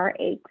you are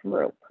a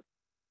group.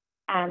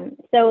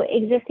 So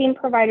existing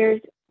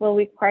providers will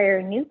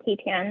require new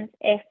PTANs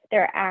if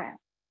they're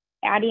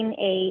adding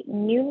a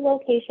new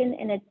location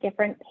in a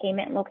different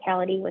payment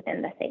locality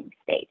within the same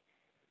state.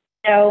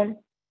 So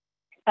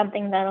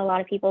something that a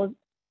lot of people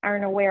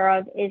aren't aware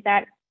of is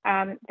that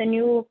the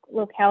new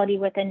locality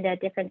within the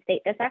different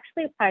state, this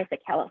actually applies to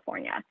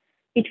California.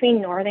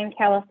 Between Northern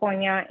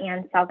California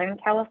and Southern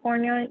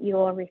California, you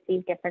will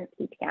receive different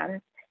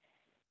PTANs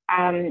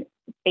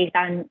based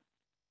on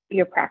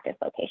your practice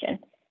location.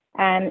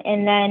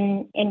 And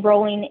then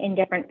enrolling in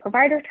different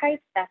provider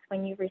types, that's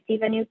when you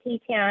receive a new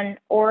PTAN,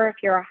 or if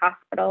you're a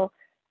hospital,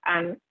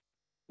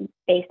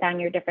 based on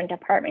your different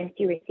departments,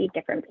 you receive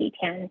different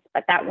PTANs,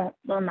 but that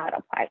will not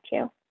apply to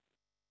you.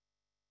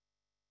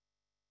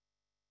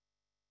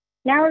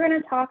 Now we're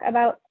going to talk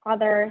about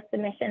other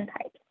submission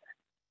types.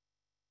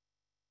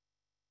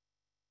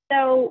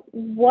 So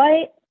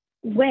when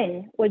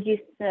would you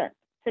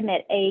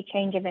submit a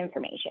change of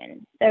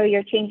information? So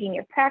you're changing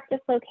your practice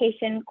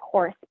location,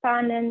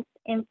 correspondence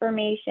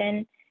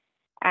information,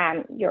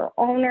 your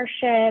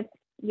ownership,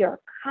 your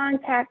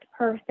contact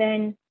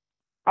person,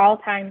 all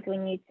times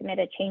when you submit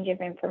a change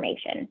of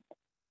information.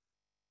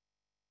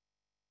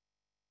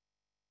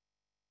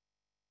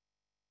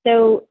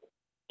 So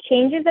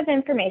changes of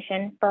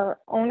information for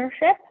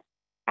ownership,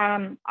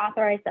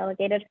 authorized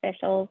delegated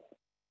officials,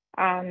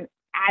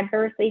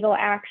 adverse legal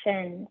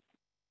actions,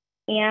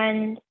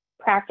 and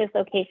practice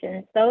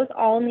locations, those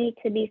all need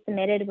to be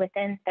submitted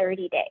within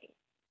 30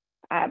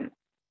 days.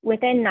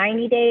 Within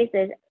 90 days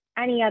is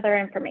any other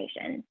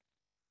information.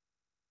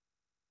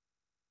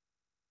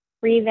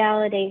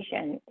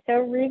 Revalidation.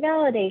 So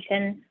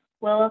revalidation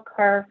will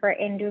occur for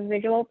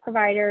individual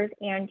providers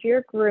and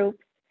your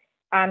groups.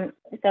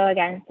 So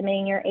again,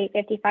 submitting your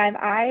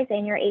 855Is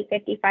and your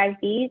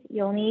 855Bs,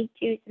 you'll need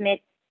to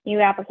submit new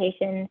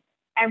applications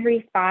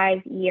every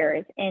 5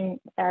 years. And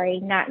sorry,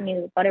 not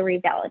new, but a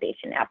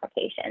revalidation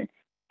application.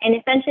 And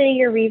essentially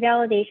your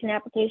revalidation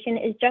application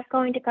is just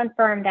going to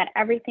confirm that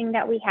everything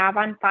that we have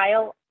on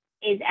file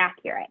is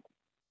accurate.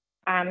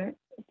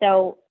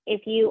 So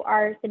if you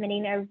are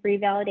submitting a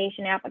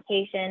revalidation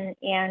application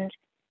and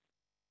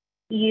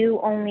you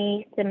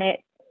only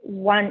submit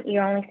one, you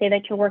only say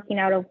that you're working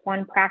out of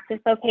one practice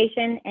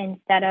location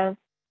instead of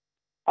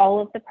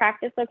all of the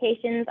practice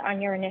locations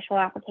on your initial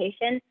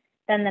application,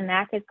 then the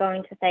MAC is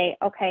going to say,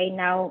 okay,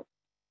 now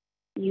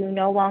you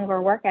no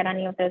longer work at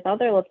any of those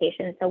other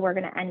locations, so we're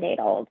going to end date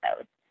all of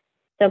those.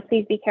 So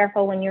please be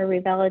careful when you're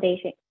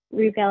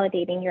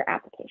revalidating your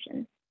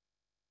application.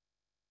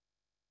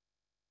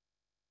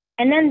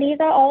 And then these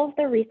are all of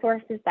the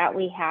resources that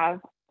we have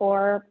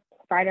for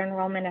provider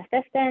enrollment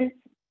assistance.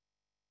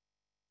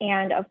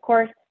 And of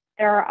course,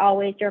 there are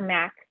always your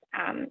MACs,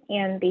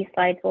 and these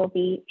slides will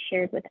be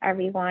shared with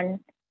everyone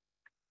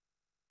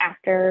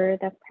after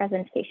the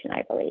presentation,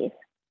 I believe.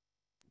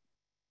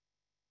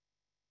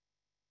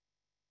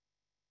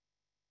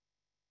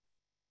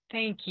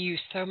 Thank you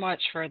so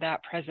much for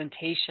that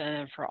presentation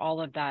and for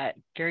all of that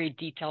very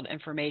detailed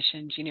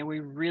information. Gina, we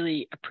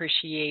really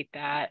appreciate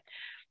that.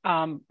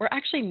 We're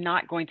actually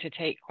not going to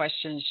take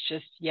questions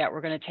just yet.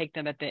 We're going to take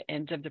them at the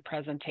end of the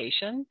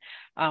presentation.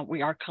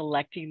 We are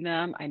collecting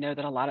them. I know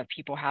that a lot of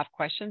people have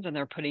questions and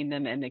they're putting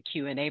them in the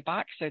Q&A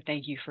box, so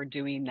thank you for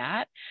doing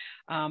that.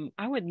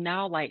 I would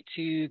now like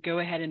to go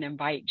ahead and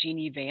invite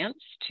Jeannie Vance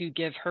to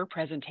give her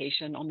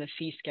presentation on the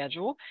fee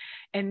schedule.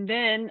 And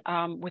then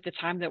with the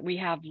time that we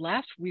have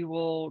left, we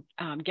will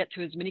get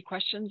to as many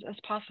questions as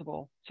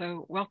possible.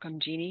 So welcome,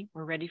 Jeannie.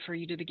 We're ready for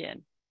you to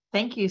begin.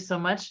 Thank you so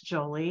much,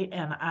 Jolie.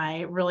 And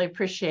I really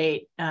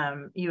appreciate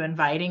you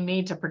inviting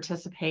me to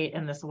participate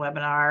in this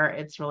webinar.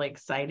 It's really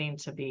exciting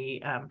to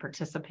be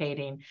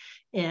participating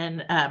in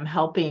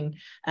helping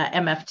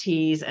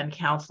MFTs and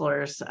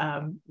counselors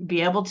be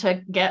able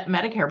to get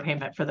Medicare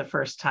payment for the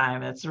first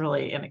time. It's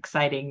really an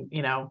exciting,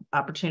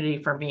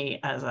 opportunity for me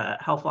as a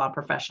health law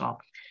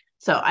professional.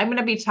 So I'm going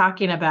to be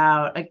talking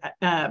about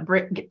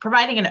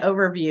providing an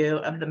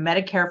overview of the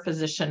Medicare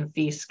physician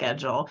fee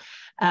schedule,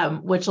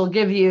 which will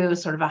give you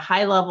sort of a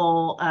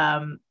high-level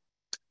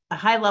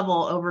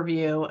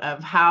overview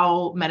of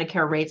how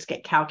Medicare rates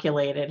get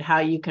calculated, how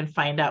you can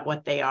find out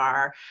what they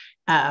are,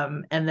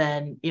 and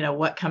then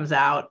what comes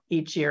out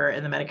each year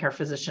in the Medicare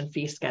physician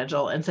fee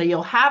schedule. And so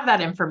you'll have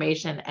that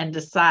information and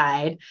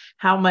decide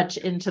how much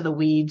into the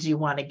weeds you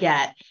want to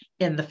get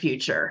in the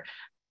future.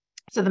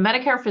 So the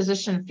Medicare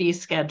physician fee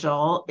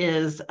schedule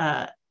is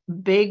a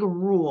big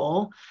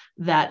rule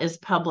that is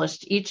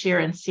published each year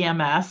in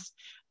CMS.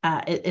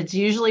 It's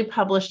usually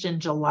published in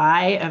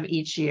July of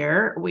each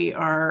year. We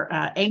are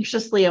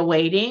anxiously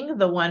awaiting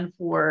the one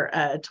for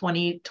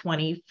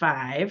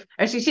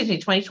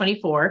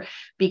 2024,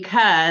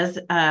 because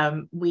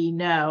we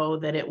know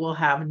that it will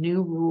have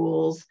new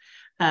rules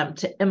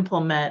to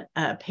implement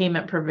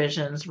payment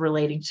provisions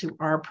relating to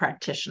our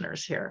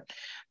practitioners here.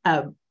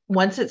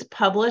 Once it's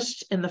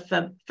published in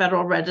the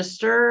Federal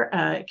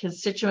Register,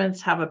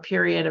 constituents have a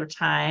period of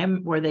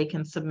time where they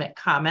can submit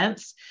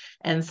comments.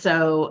 And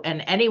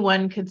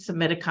anyone could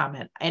submit a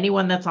comment.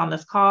 Anyone that's on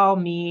this call,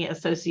 me,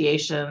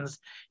 associations,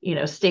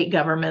 state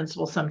governments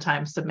will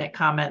sometimes submit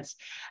comments.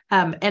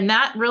 And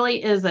that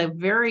really is a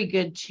very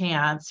good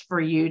chance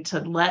for you to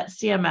let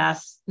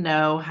CMS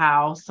know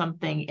how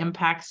something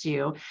impacts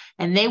you,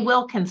 and they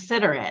will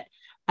consider it.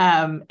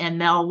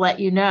 And they'll let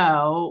you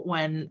know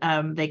when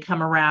they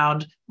come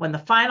around, when the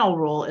final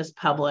rule is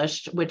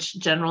published, which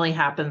generally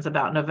happens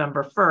about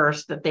November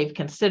 1st, that they've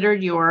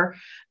considered your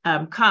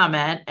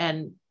comment,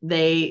 and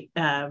they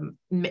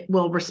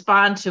will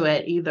respond to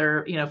it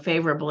either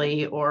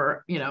favorably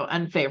or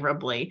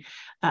unfavorably,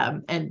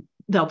 and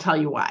they'll tell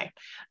you why.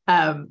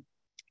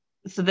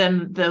 So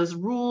then those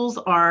rules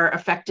are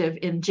effective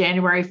in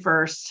January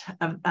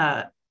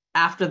 1st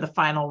after the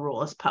final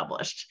rule is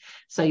published.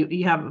 So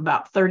you have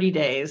about 30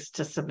 days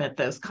to submit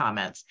those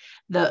comments.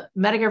 The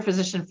Medicare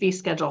physician fee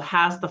schedule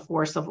has the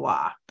force of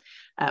law.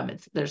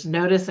 There's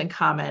notice and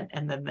comment,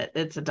 and then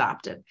it's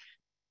adopted.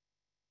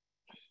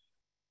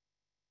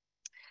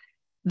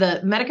 The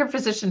Medicare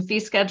physician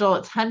fee schedule,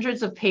 it's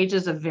hundreds of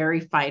pages of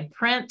very fine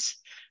print.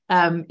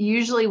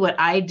 Usually what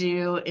I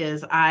do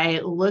is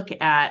I look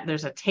at,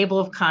 there's a table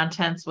of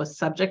contents with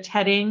subject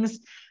headings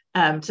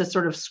to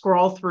sort of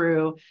scroll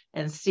through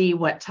and see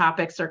what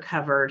topics are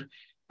covered,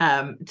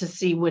 to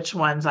see which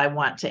ones I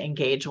want to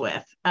engage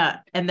with.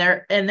 And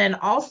then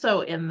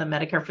also in the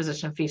Medicare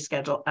physician fee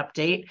schedule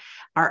update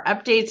are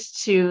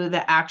updates to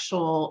the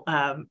actual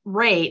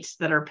rates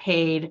that are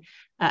paid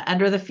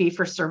under the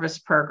fee-for-service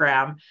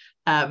program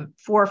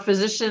for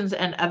physicians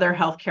and other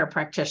healthcare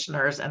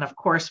practitioners. And of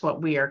course, what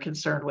we are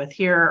concerned with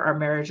here are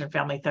marriage and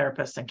family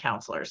therapists and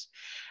counselors.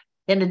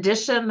 In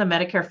addition, the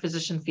Medicare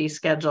physician fee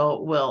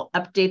schedule will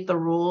update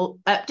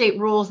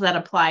rules that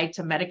apply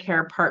to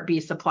Medicare Part B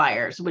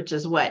suppliers, which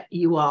is what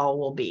you all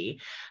will be.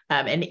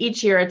 And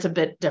each year it's a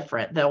bit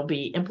different. There'll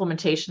be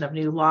implementation of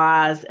new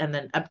laws and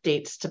then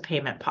updates to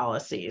payment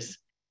policies.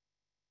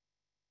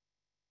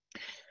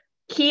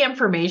 Key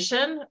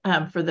information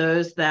for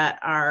those that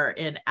are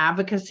in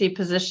advocacy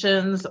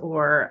positions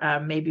or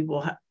maybe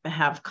will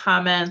have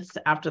comments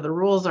after the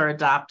rules are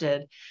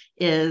adopted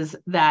is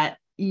that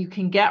you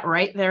can get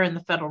right there in the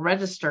Federal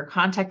Register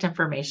contact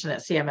information at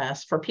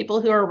CMS for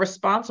people who are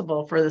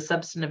responsible for the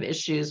substantive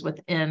issues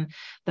within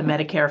the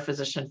Medicare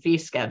physician fee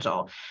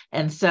schedule.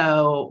 And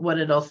so what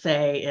it'll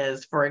say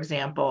is, for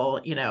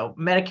example,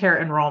 Medicare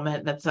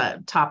enrollment, that's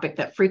a topic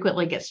that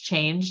frequently gets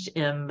changed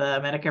in the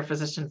Medicare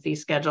physician fee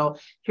schedule.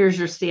 Here's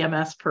your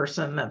CMS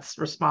person that's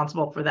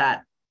responsible for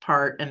that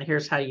part, and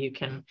here's how you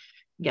can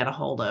get a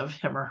hold of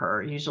him or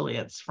her. Usually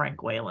it's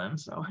Frank Whalen,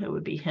 so it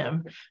would be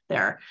him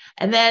there.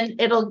 And then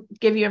it'll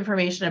give you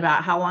information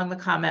about how long the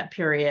comment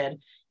period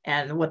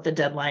and what the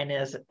deadline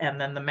is,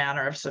 and then the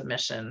manner of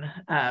submission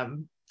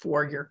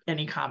for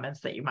any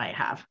comments that you might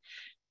have.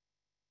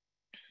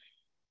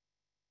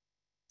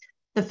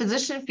 The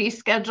physician fee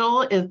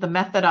schedule is the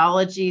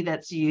methodology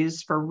that's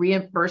used for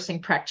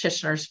reimbursing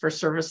practitioners for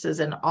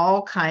services in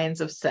all kinds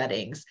of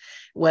settings,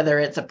 whether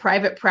it's a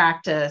private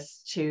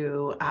practice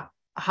to a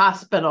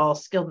hospital,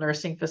 skilled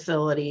nursing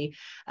facility,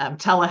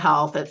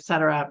 telehealth, et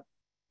cetera.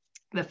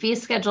 The fee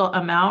schedule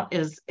amount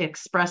is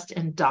expressed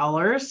in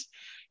dollars,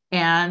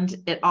 and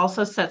it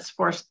also sets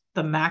forth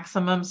the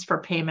maximums for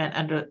payment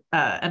under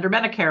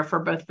Medicare for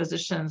both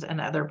physicians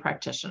and other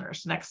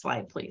practitioners. Next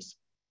slide, please.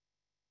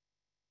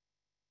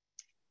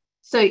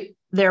 So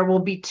there will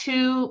be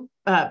two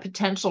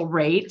potential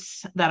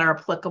rates that are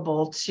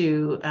applicable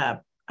to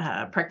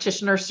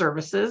practitioner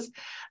services.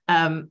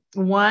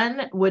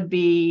 One would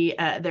be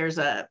there's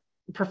a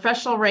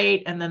professional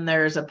rate, and then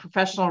there's a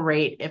professional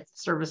rate if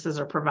services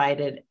are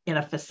provided in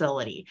a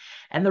facility.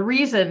 And the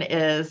reason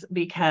is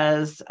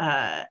because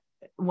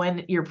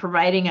when you're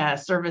providing a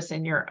service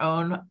in your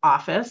own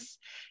office,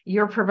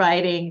 you're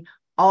providing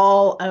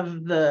all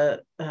of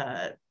the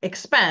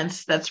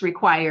expense that's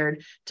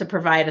required to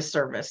provide a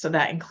service. So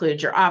that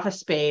includes your office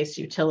space,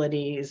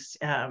 utilities,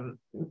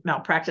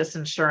 malpractice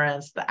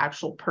insurance, the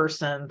actual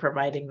person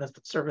providing the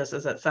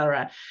services, et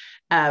cetera.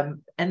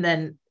 And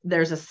then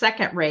there's a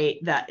second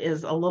rate that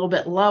is a little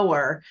bit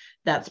lower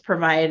that's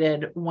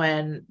provided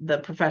when the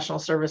professional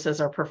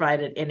services are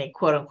provided in a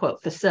quote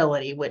unquote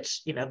facility,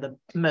 which, the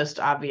most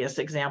obvious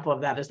example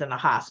of that is in a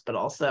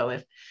hospital. So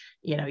if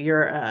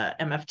you're a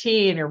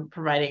MFT and you're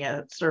providing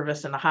a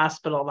service in the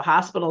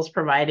hospital's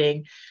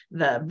providing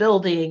the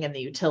building and the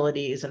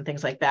utilities and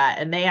things like that.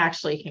 And they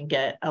actually can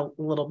get a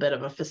little bit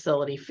of a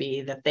facility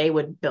fee that they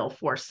would bill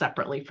for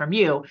separately from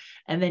you.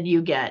 And then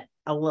you get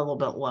a little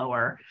bit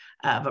lower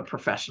of a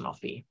professional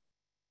fee.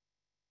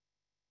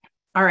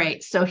 All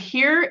right, so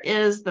here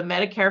is the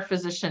Medicare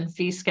physician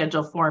fee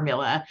schedule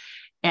formula.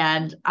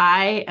 And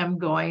I am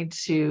going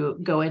to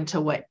go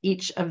into what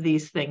each of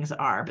these things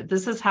are, but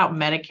this is how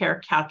Medicare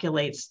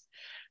calculates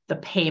the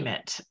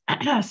payment.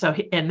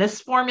 And this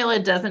formula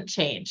doesn't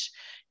change.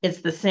 It's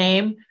the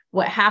same.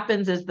 What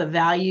happens is the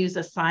values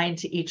assigned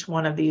to each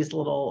one of these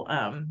little,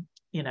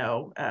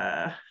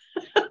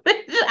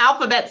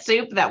 alphabet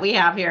soup that we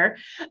have here,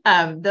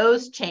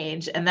 those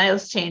change, and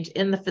those change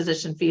in the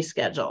physician fee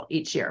schedule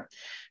each year.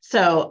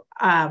 So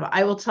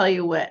I will tell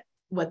you what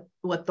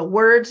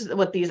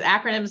these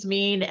acronyms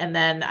mean, and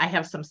then I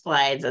have some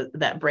slides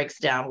that breaks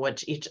down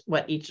what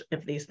each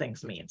of these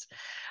things means.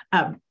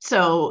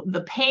 So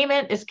the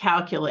payment is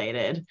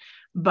calculated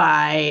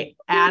by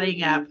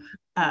adding up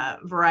a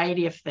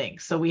variety of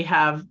things. So we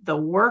have the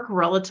work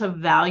relative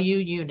value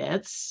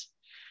units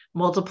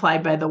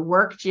multiplied by the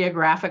work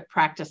geographic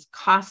practice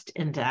cost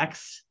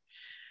index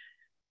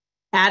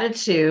added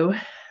to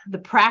the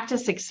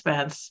practice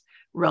expense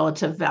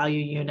relative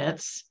value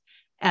units,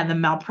 and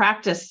the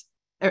practice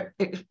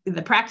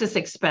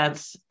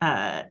expense,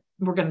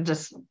 we're going to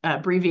just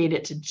abbreviate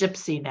it to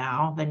GPSI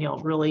now, then you'll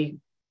really,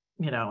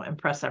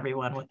 impress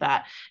everyone with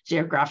that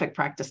geographic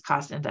practice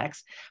cost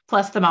index,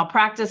 plus the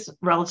malpractice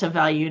relative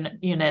value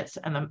units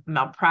and the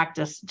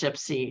malpractice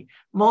GPSI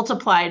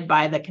multiplied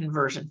by the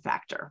conversion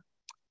factor.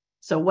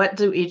 So what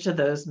do each of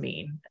those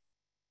mean?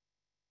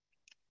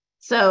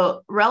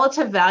 So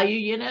relative value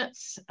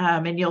units,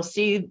 and you'll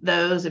see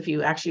those if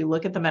you actually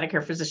look at the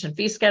Medicare physician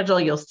fee schedule,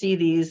 you'll see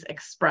these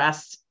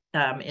expressed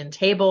in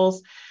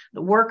tables.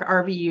 The work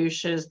RVU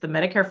shows the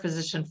Medicare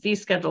physician fee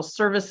schedule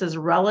services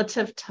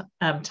relative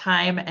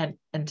time and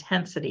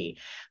intensity.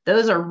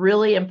 Those are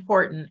really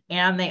important,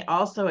 and they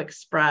also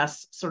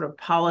express sort of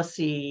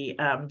policy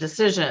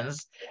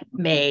decisions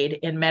made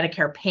in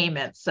Medicare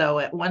payments. So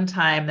at one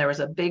time, there was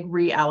a big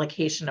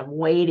reallocation of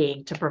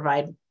weighting to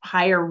provide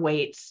higher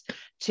weights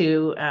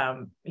to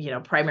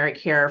primary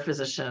care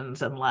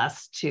physicians and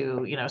less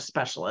to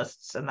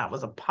specialists, and that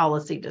was a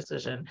policy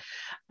decision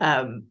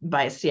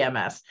by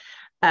CMS.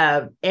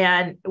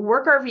 And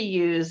work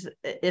RVUs,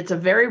 it's a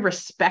very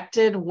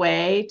respected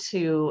way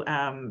to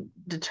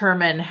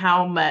determine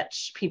how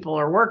much people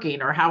are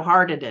working or how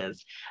hard it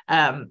is,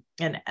 and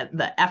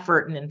the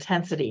effort and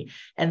intensity.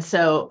 And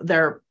so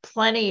there are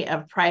plenty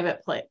of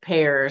private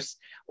payers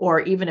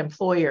or even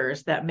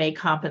employers that may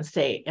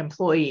compensate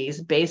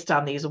employees based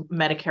on these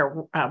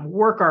Medicare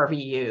work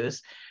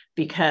RVUs,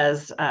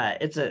 because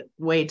it's a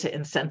way to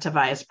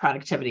incentivize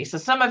productivity. So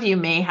some of you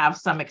may have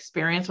some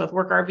experience with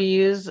work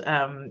RVUs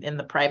in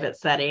the private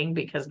setting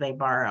because they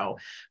borrow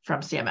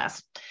from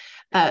CMS.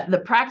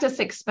 The practice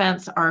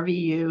expense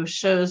RVU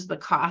shows the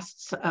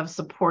costs of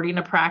supporting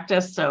a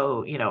practice.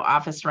 So,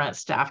 office rent,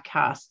 staff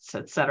costs,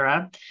 et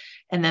cetera.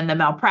 And then the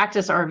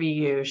malpractice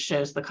RVU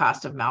shows the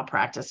cost of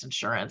malpractice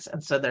insurance.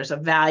 And so there's a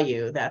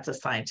value that's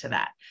assigned to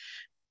that.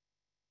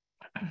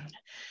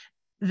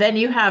 Then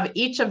you have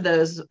each of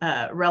those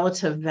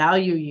relative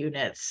value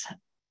units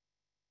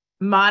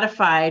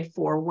modified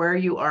for where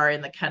you are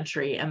in the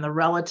country and the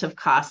relative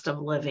cost of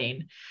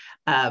living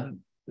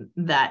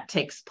that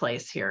takes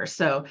place here.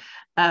 So,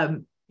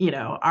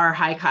 our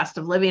high cost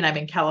of living, I'm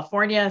in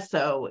California,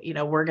 so,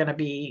 we're going to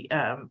be,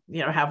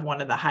 have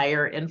one of the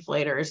higher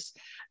inflators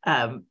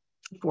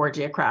for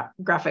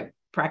geographic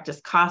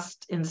practice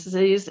cost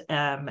indices,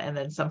 and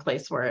then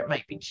someplace where it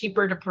might be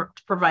cheaper to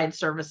provide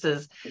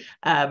services,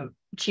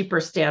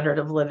 cheaper standard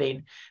of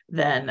living,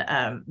 then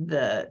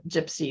the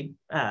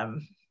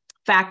GPSI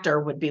factor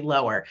would be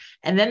lower.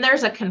 And then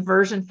there's a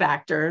conversion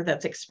factor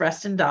that's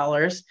expressed in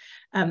dollars.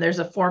 There's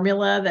a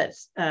formula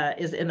that's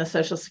is in the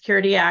Social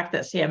Security Act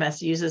that CMS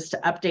uses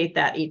to update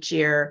that each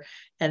year.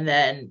 And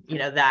then,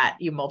 that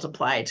you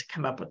multiply to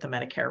come up with the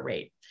Medicare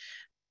rate.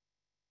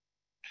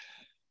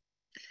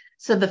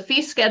 So the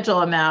fee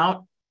schedule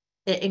amount,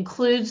 it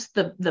includes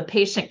the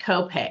patient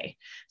copay.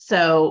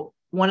 So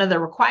one of the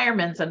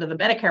requirements under the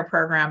Medicare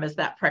program is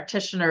that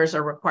practitioners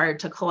are required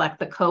to collect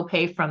the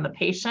copay from the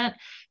patient.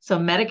 So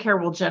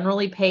Medicare will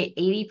generally pay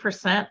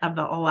 80% of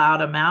the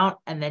allowed amount,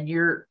 and then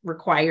you're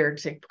required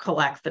to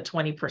collect the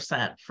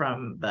 20%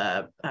 from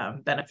the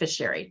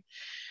beneficiary.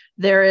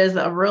 There is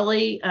a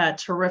really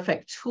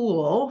terrific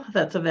tool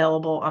that's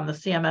available on the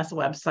CMS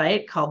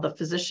website called the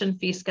Physician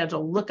Fee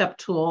Schedule Lookup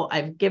Tool.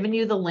 I've given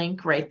you the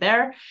link right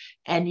there,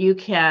 and you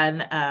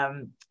can,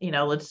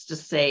 let's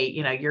just say,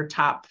 your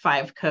top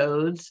 5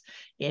 codes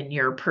in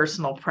your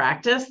personal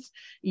practice.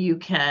 You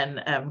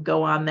can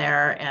go on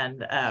there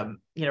and,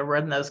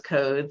 run those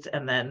codes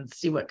and then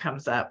see what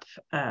comes up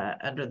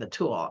under the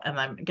tool. And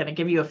I'm going to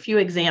give you a few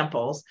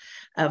examples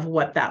of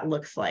what that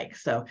looks like.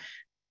 So,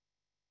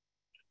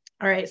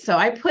 all right, so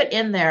I put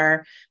in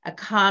there a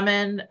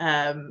common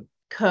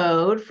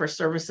code for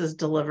services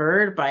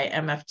delivered by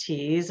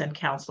MFTs and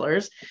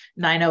counselors,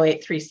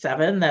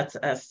 90837. That's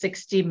a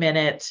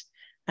 60-minute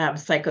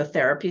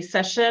psychotherapy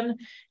session.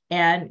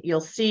 And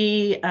you'll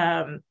see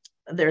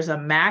there's a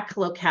MAC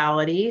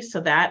locality.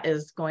 So that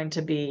is going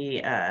to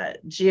be a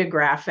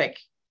geographic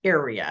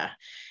area.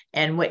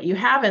 And what you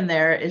have in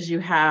there is you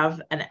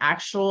have an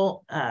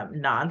actual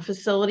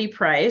non-facility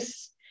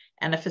price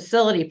and a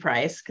facility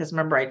price, because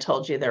remember I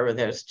told you there were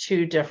those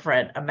 2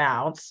 different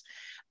amounts.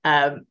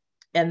 And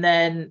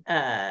then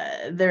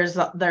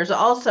there's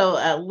also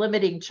a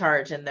limiting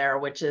charge in there,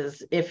 which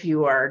is if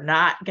you are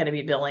not going to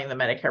be billing the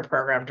Medicare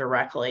program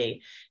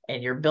directly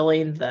and you're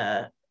billing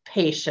the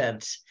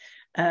patient,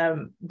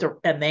 and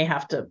they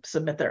have to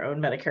submit their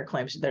own Medicare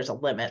claims, there's a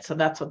limit. So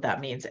that's what that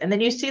means. And then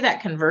you see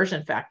that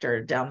conversion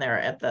factor down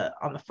there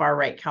on the far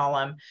right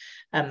column,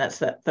 and that's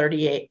that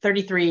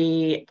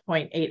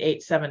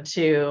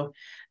 33.8872.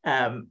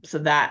 So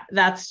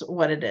that's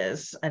what it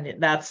is. And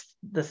that's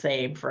the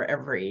same for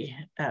every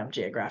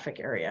geographic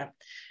area.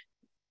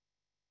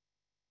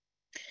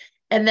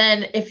 And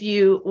then if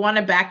you want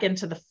to back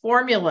into the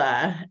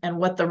formula and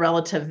what the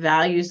relative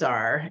values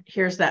are,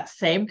 here's that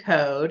same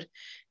code.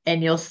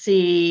 And you'll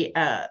see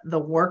the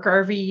work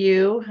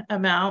RVU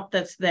amount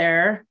that's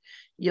there.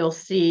 You'll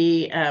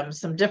see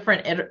some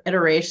different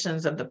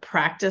iterations of the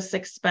practice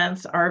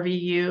expense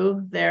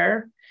RVU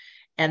there,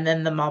 and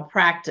then the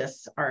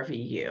malpractice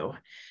RVU.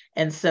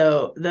 And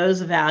so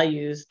those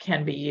values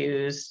can be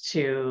used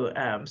to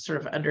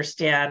sort of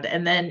understand.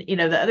 And then,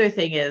 the other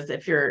thing is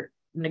if you're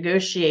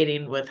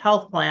negotiating with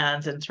health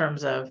plans in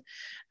terms of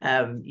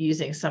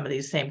using some of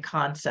these same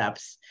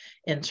concepts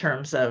in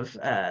terms of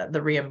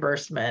the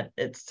reimbursement,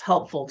 it's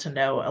helpful to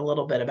know a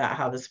little bit about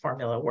how this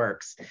formula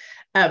works.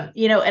 And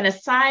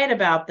aside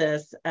about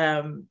this,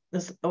 the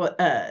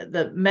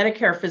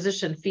Medicare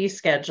Physician Fee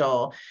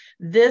Schedule,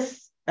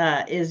 this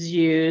is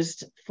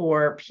used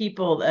for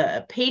people.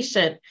 A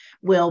patient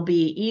will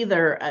be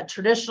either a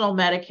traditional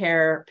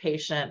Medicare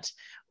patient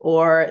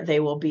or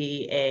they will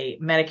be a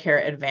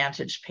Medicare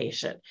Advantage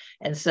patient.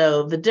 And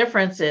so the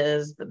difference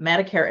is the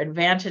Medicare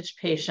Advantage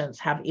patients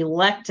have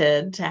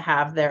elected to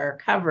have their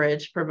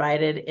coverage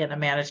provided in a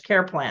managed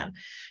care plan.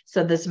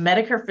 So this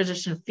Medicare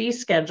Physician Fee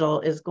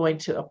Schedule is going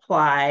to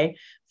apply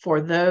for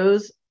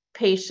those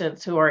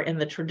patients who are in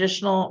the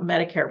traditional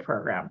Medicare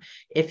program.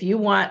 If you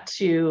want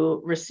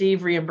to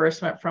receive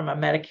reimbursement from a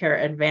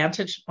Medicare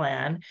Advantage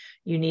plan,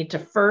 you need to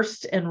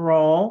first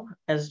enroll,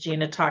 as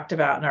Gina talked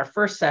about in our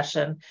first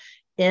session,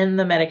 in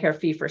the Medicare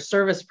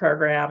Fee-for-Service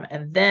program,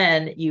 and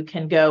then you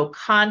can go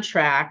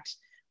contract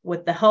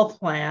with the health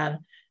plan,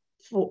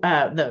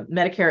 the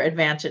Medicare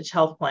Advantage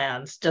health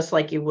plans, just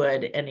like you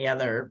would any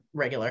other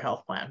regular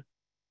health plan.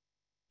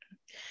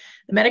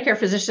 The Medicare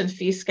Physician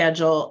Fee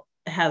Schedule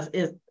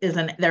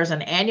there's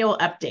an annual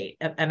update,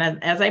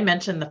 and as I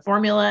mentioned, the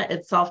formula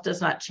itself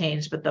does not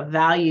change, but the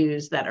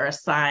values that are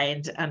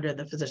assigned under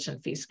the Physician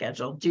Fee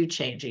Schedule do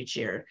change each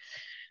year.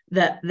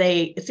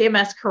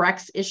 CMS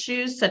corrects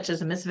issues such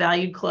as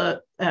misvalued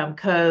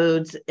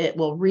codes. It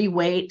will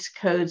reweight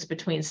codes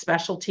between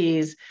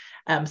specialties,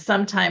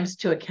 sometimes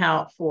to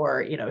account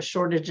for,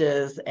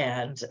 shortages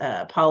and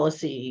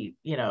policy,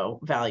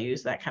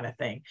 values, that kind of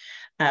thing.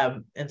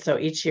 And so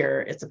each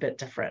year it's a bit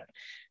different.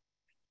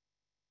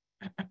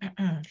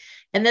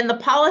 And then the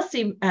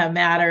policy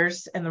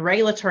matters and the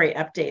regulatory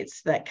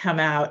updates that come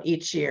out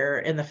each year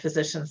in the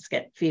physician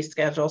fee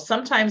schedule.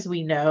 Sometimes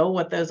we know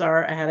what those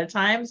are ahead of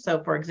time.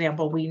 So for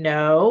example, we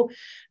know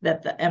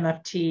that the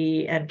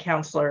MFT and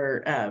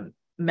counselor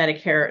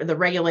Medicare, the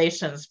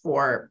regulations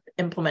for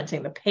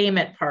implementing the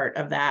payment part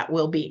of that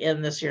will be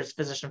in this year's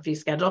physician fee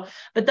schedule,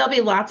 but there'll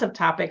be lots of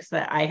topics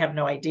that I have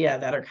no idea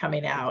that are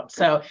coming out.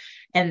 So,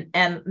 and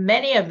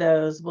many of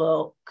those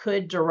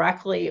could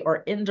directly or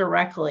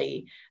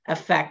indirectly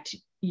affect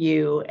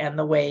you and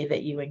the way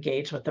that you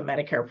engage with the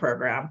Medicare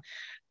program.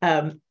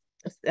 And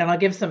I'll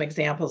give some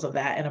examples of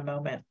that in a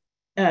moment.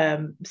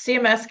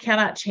 CMS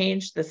cannot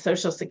change the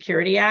Social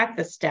Security Act,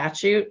 the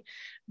statute,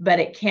 but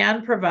it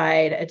can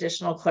provide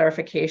additional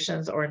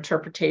clarifications or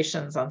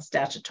interpretations on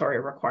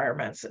statutory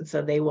requirements. And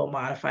so they will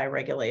modify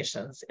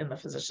regulations in the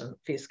physician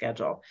fee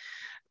schedule.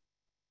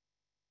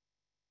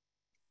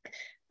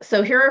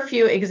 So here are a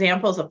few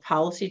examples of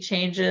policy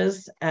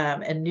changes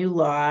and new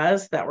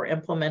laws that were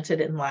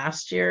implemented in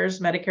last year's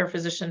Medicare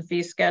physician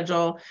fee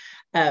schedule.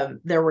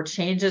 There were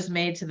changes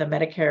made to the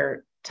Medicare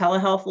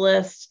telehealth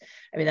list.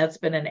 I mean, that's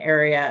been an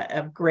area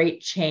of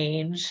great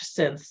change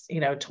since,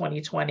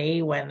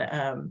 2020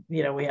 when, we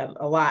had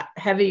a lot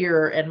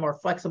heavier and more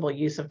flexible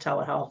use of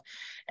telehealth.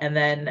 And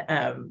then,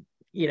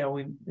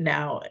 we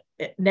now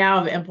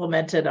have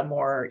implemented a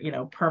more,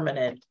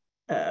 permanent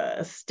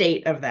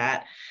state of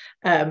that.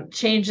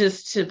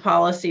 Changes to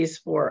policies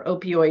for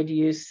opioid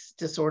use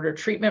disorder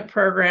treatment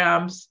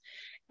programs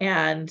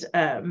and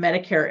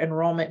Medicare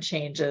enrollment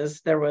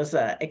changes. There was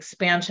an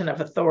expansion of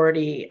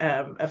authority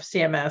of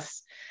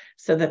CMS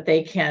so that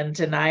they can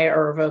deny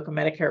or revoke a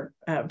Medicare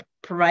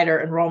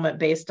provider enrollment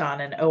based on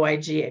an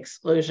OIG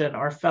exclusion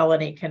or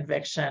felony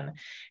conviction.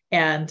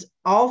 And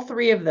all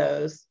three of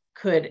those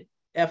could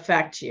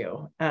affect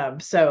you.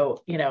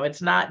 So,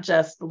 it's not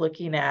just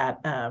looking at,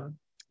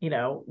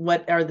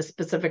 what are the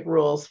specific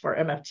rules for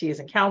MFTs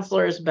and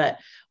counselors, but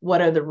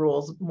what are the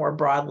rules more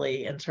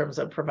broadly in terms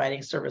of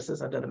providing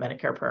services under the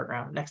Medicare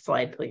program? Next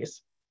slide,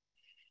 please.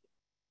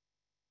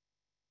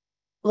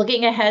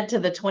 Looking ahead to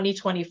the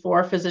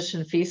 2024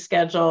 physician fee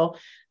schedule,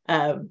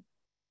 in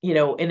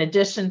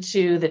addition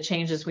to the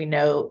changes we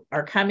know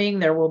are coming,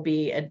 there will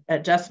be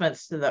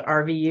adjustments to the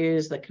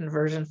RVUs, the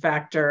conversion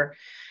factor.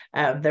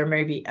 There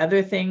may be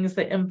other things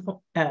that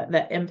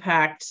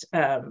impact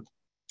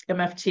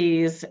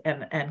MFTs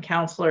and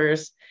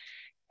counselors,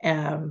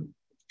 and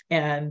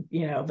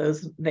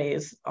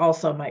those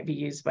also might be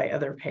used by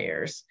other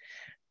payers.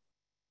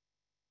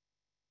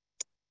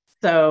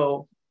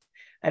 So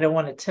I don't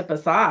want to tip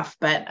us off,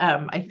 but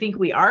I think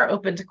we are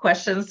open to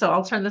questions. So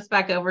I'll turn this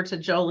back over to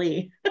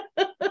Jolie.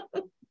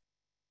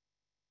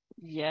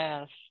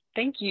 Yes,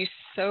 thank you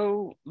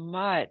so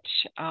much,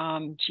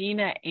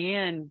 Gina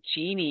and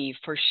Jeannie,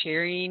 for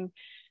sharing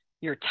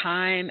your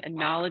time and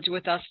knowledge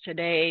with us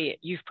today.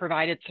 You've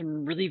provided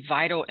some really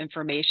vital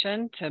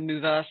information to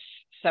move us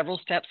several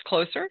steps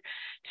closer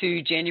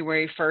to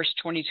January 1st,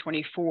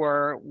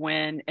 2024,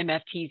 when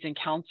MFTs and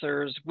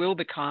counselors will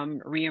become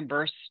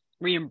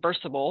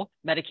reimbursable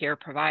Medicare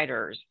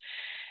providers.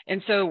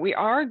 And so we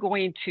are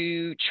going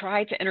to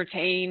try to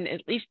entertain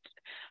at least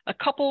a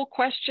couple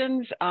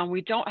questions. We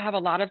don't have a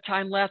lot of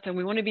time left, and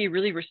we want to be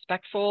really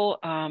respectful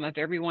of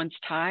everyone's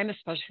time,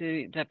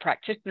 especially the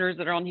practitioners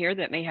that are on here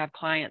that may have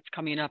clients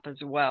coming up as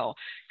well,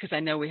 because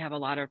I know we have a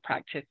lot of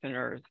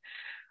practitioners.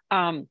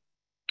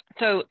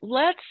 So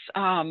let's,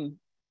 I'm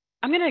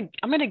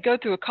gonna go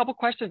through a couple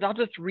questions. I'll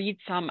just read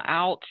some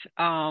out.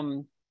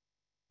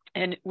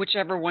 And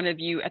whichever one of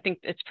you, I think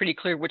it's pretty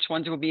clear which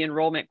ones will be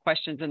enrollment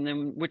questions and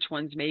then which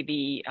ones may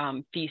be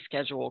fee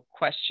schedule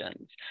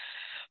questions.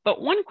 But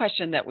one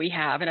question that we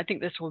have, and I think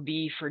this will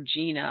be for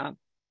Gina,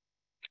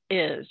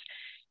 is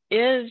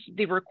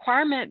the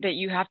requirement that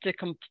you have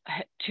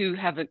to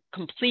have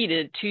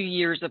completed 2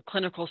 years of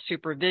clinical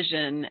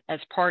supervision as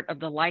part of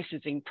the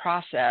licensing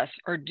process,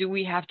 or do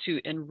we have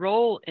to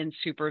enroll in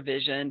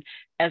supervision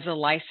as a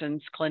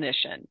licensed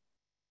clinician?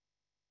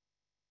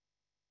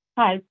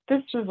 Hi,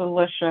 this is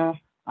Alicia.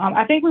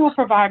 I think we will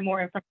provide more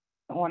information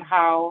on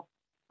how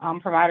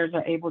providers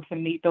are able to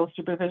meet those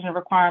supervision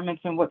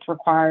requirements and what's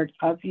required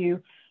of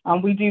you.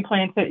 We do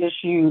plan to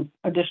issue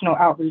additional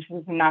outreach.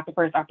 This is not the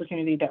first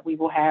opportunity that we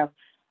will have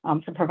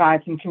to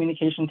provide some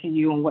communication to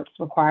you on what's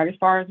required as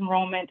far as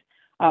enrollment.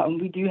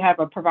 We do have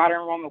a provider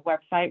enrollment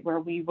website where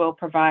we will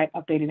provide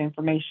updated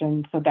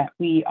information so that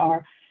we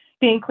are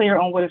being clear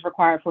on what is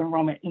required for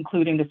enrollment,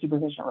 including the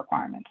supervision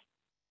requirements.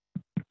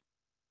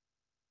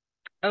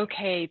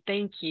 Okay,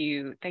 thank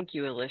you. Thank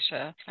you,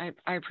 Alicia.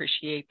 I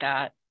appreciate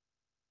that.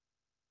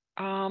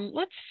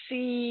 Let's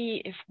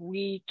see if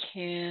we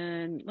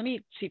can, let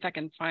me see if I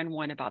can find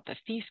one about the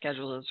fee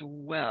schedule as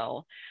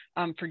well.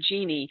 For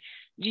Jeannie,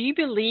 do you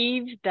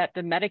believe that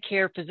the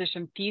Medicare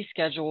physician fee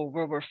schedule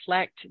will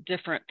reflect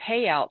different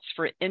payouts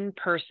for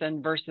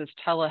in-person versus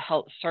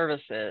telehealth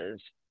services?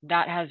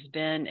 That has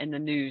been in the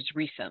news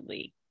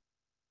recently.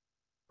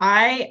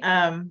 I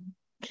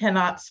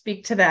cannot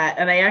speak to that.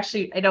 And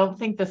I don't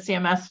think the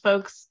CMS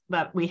folks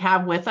that we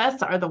have with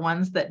us are the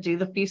ones that do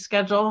the fee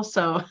schedule.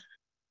 So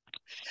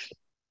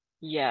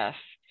yes.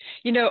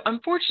 You know,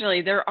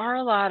 unfortunately, there are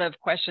a lot of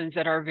questions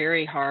that are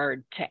very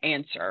hard to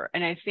answer.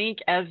 And I think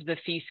as the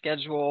fee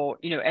schedule,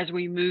 you know, as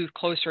we move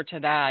closer to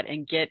that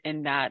and get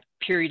in that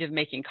period of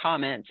making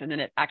comments, and then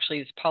it actually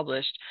is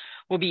published,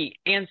 will be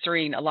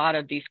answering a lot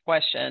of these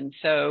questions.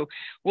 So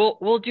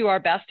we'll do our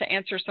best to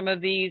answer some of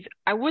these.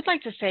 I would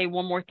like to say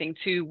one more thing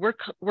too.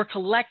 We're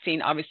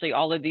collecting obviously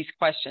all of these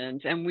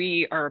questions, and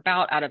we are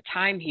about out of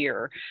time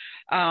here.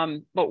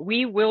 But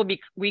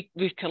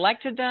we've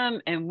collected them,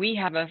 and we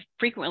have a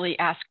frequently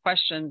asked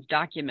questions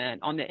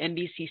document on the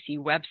NBCC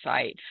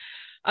website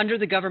under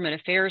the government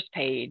affairs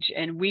page,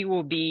 and we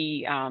will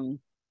be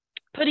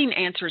putting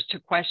answers to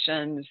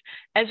questions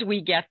as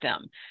we get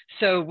them.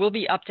 So we'll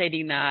be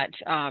updating that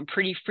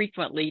pretty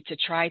frequently to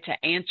try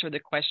to answer the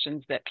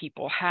questions that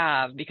people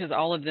have, because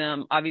all of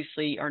them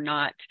obviously are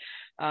not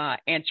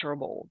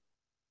answerable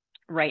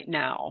right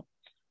now.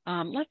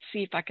 Let's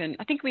see if I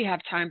think we have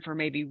time for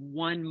maybe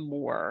one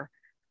more.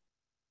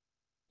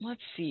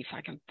 Let's see if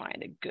I can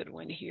find a good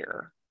one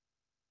here.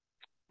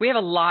 We have a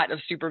lot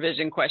of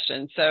supervision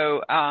questions,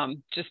 so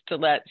just to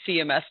let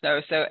CMS know.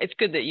 So it's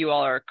good that you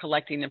all are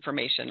collecting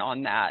information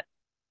on that.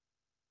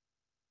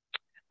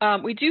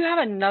 We do have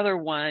another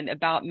one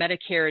about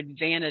Medicare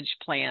Advantage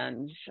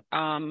plans.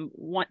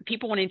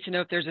 People wanting to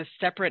know if there's a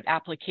separate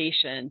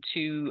application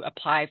to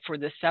apply for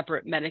the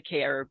separate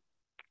Medicare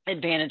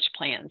Advantage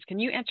plans.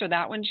 Can you answer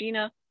that one,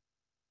 Gina?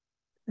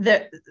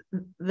 The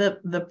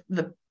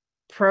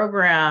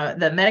program,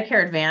 the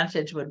Medicare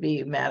Advantage would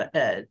be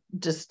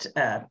just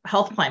a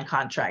health plan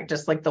contract,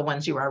 just like the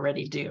ones you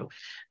already do.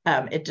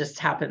 It just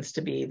happens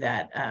to be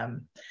that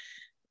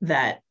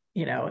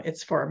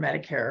it's for a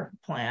Medicare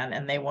plan,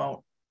 and they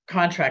won't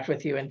contract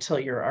with you until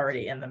you're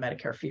already in the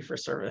Medicare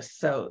fee-for-service.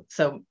 So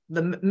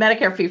the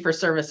Medicare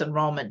fee-for-service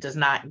enrollment does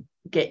not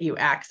get you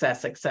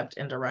access except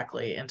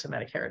indirectly into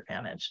Medicare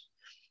Advantage.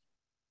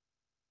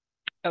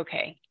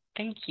 Okay,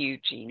 thank you,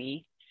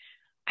 Jeannie.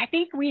 I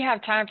think we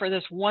have time for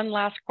this one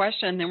last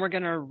question, then we're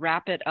going to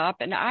wrap it up.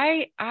 And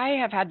I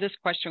have had this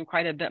question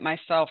quite a bit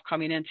myself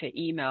coming into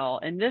email,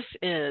 and this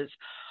is,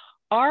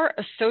 are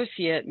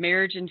associate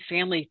marriage and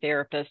family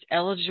therapists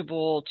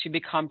eligible to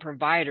become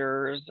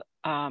providers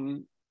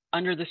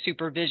under the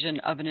supervision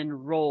of an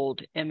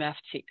enrolled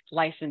MFT,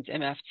 licensed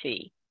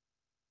MFT?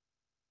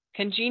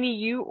 Can Jeannie,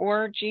 you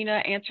or Gina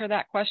answer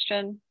that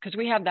question? Because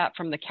we have that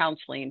from the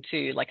counseling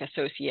too, like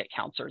associate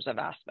counselors have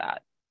asked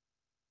that.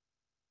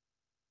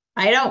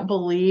 I don't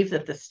believe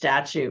that the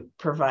statute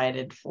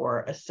provided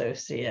for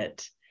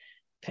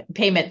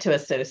payment to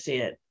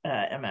associate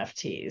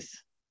MFTs.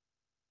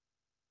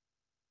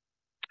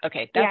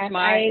 Okay, that's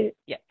I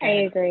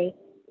agree.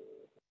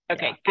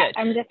 Okay, good.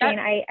 I'm just saying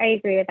I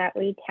agree with that.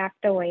 We'd have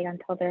to wait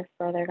until there's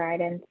further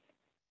guidance.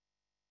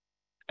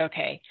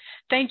 Okay,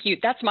 thank you.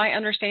 That's my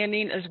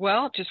understanding as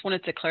well. Just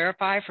wanted to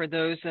clarify for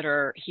those that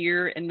are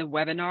here in the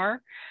webinar.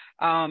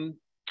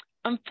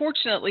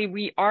 Unfortunately,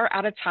 we are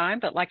out of time,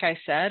 but like I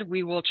said,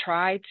 we will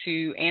try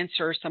to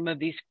answer some of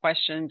these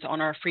questions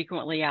on our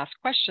frequently asked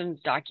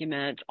questions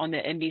document on the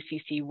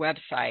NBCC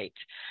website.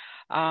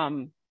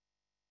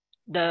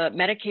 The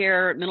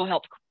Medicare Mental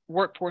Health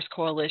Workforce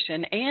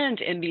Coalition and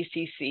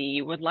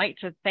NBCC would like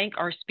to thank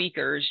our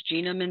speakers,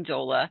 Gina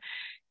Mendola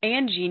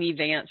and Jeannie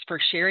Vance, for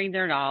sharing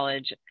their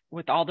knowledge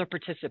with all the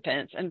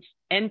participants,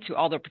 and to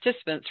all the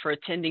participants for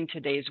attending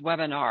today's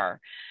webinar.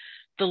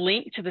 The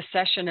link to the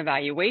session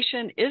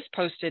evaluation is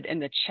posted in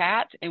the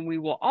chat, and we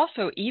will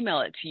also email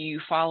it to you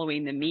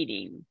following the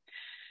meeting.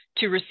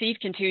 To receive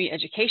continuing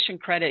education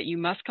credit, you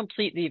must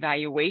complete the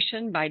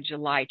evaluation by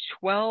July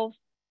 12th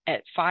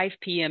at 5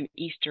 p.m.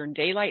 Eastern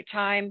Daylight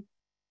Time.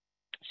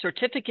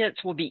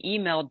 Certificates will be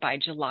emailed by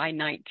July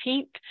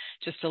 19th,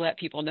 just to let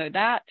people know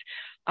that.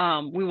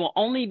 We will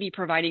only be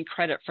providing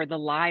credit for the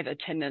live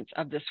attendance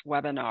of this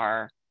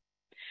webinar.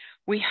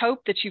 We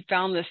hope that you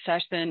found this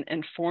session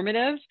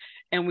informative,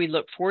 and we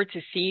look forward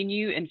to seeing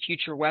you in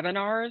future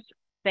webinars.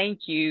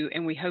 Thank you,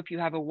 and we hope you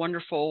have a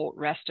wonderful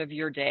rest of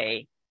your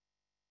day.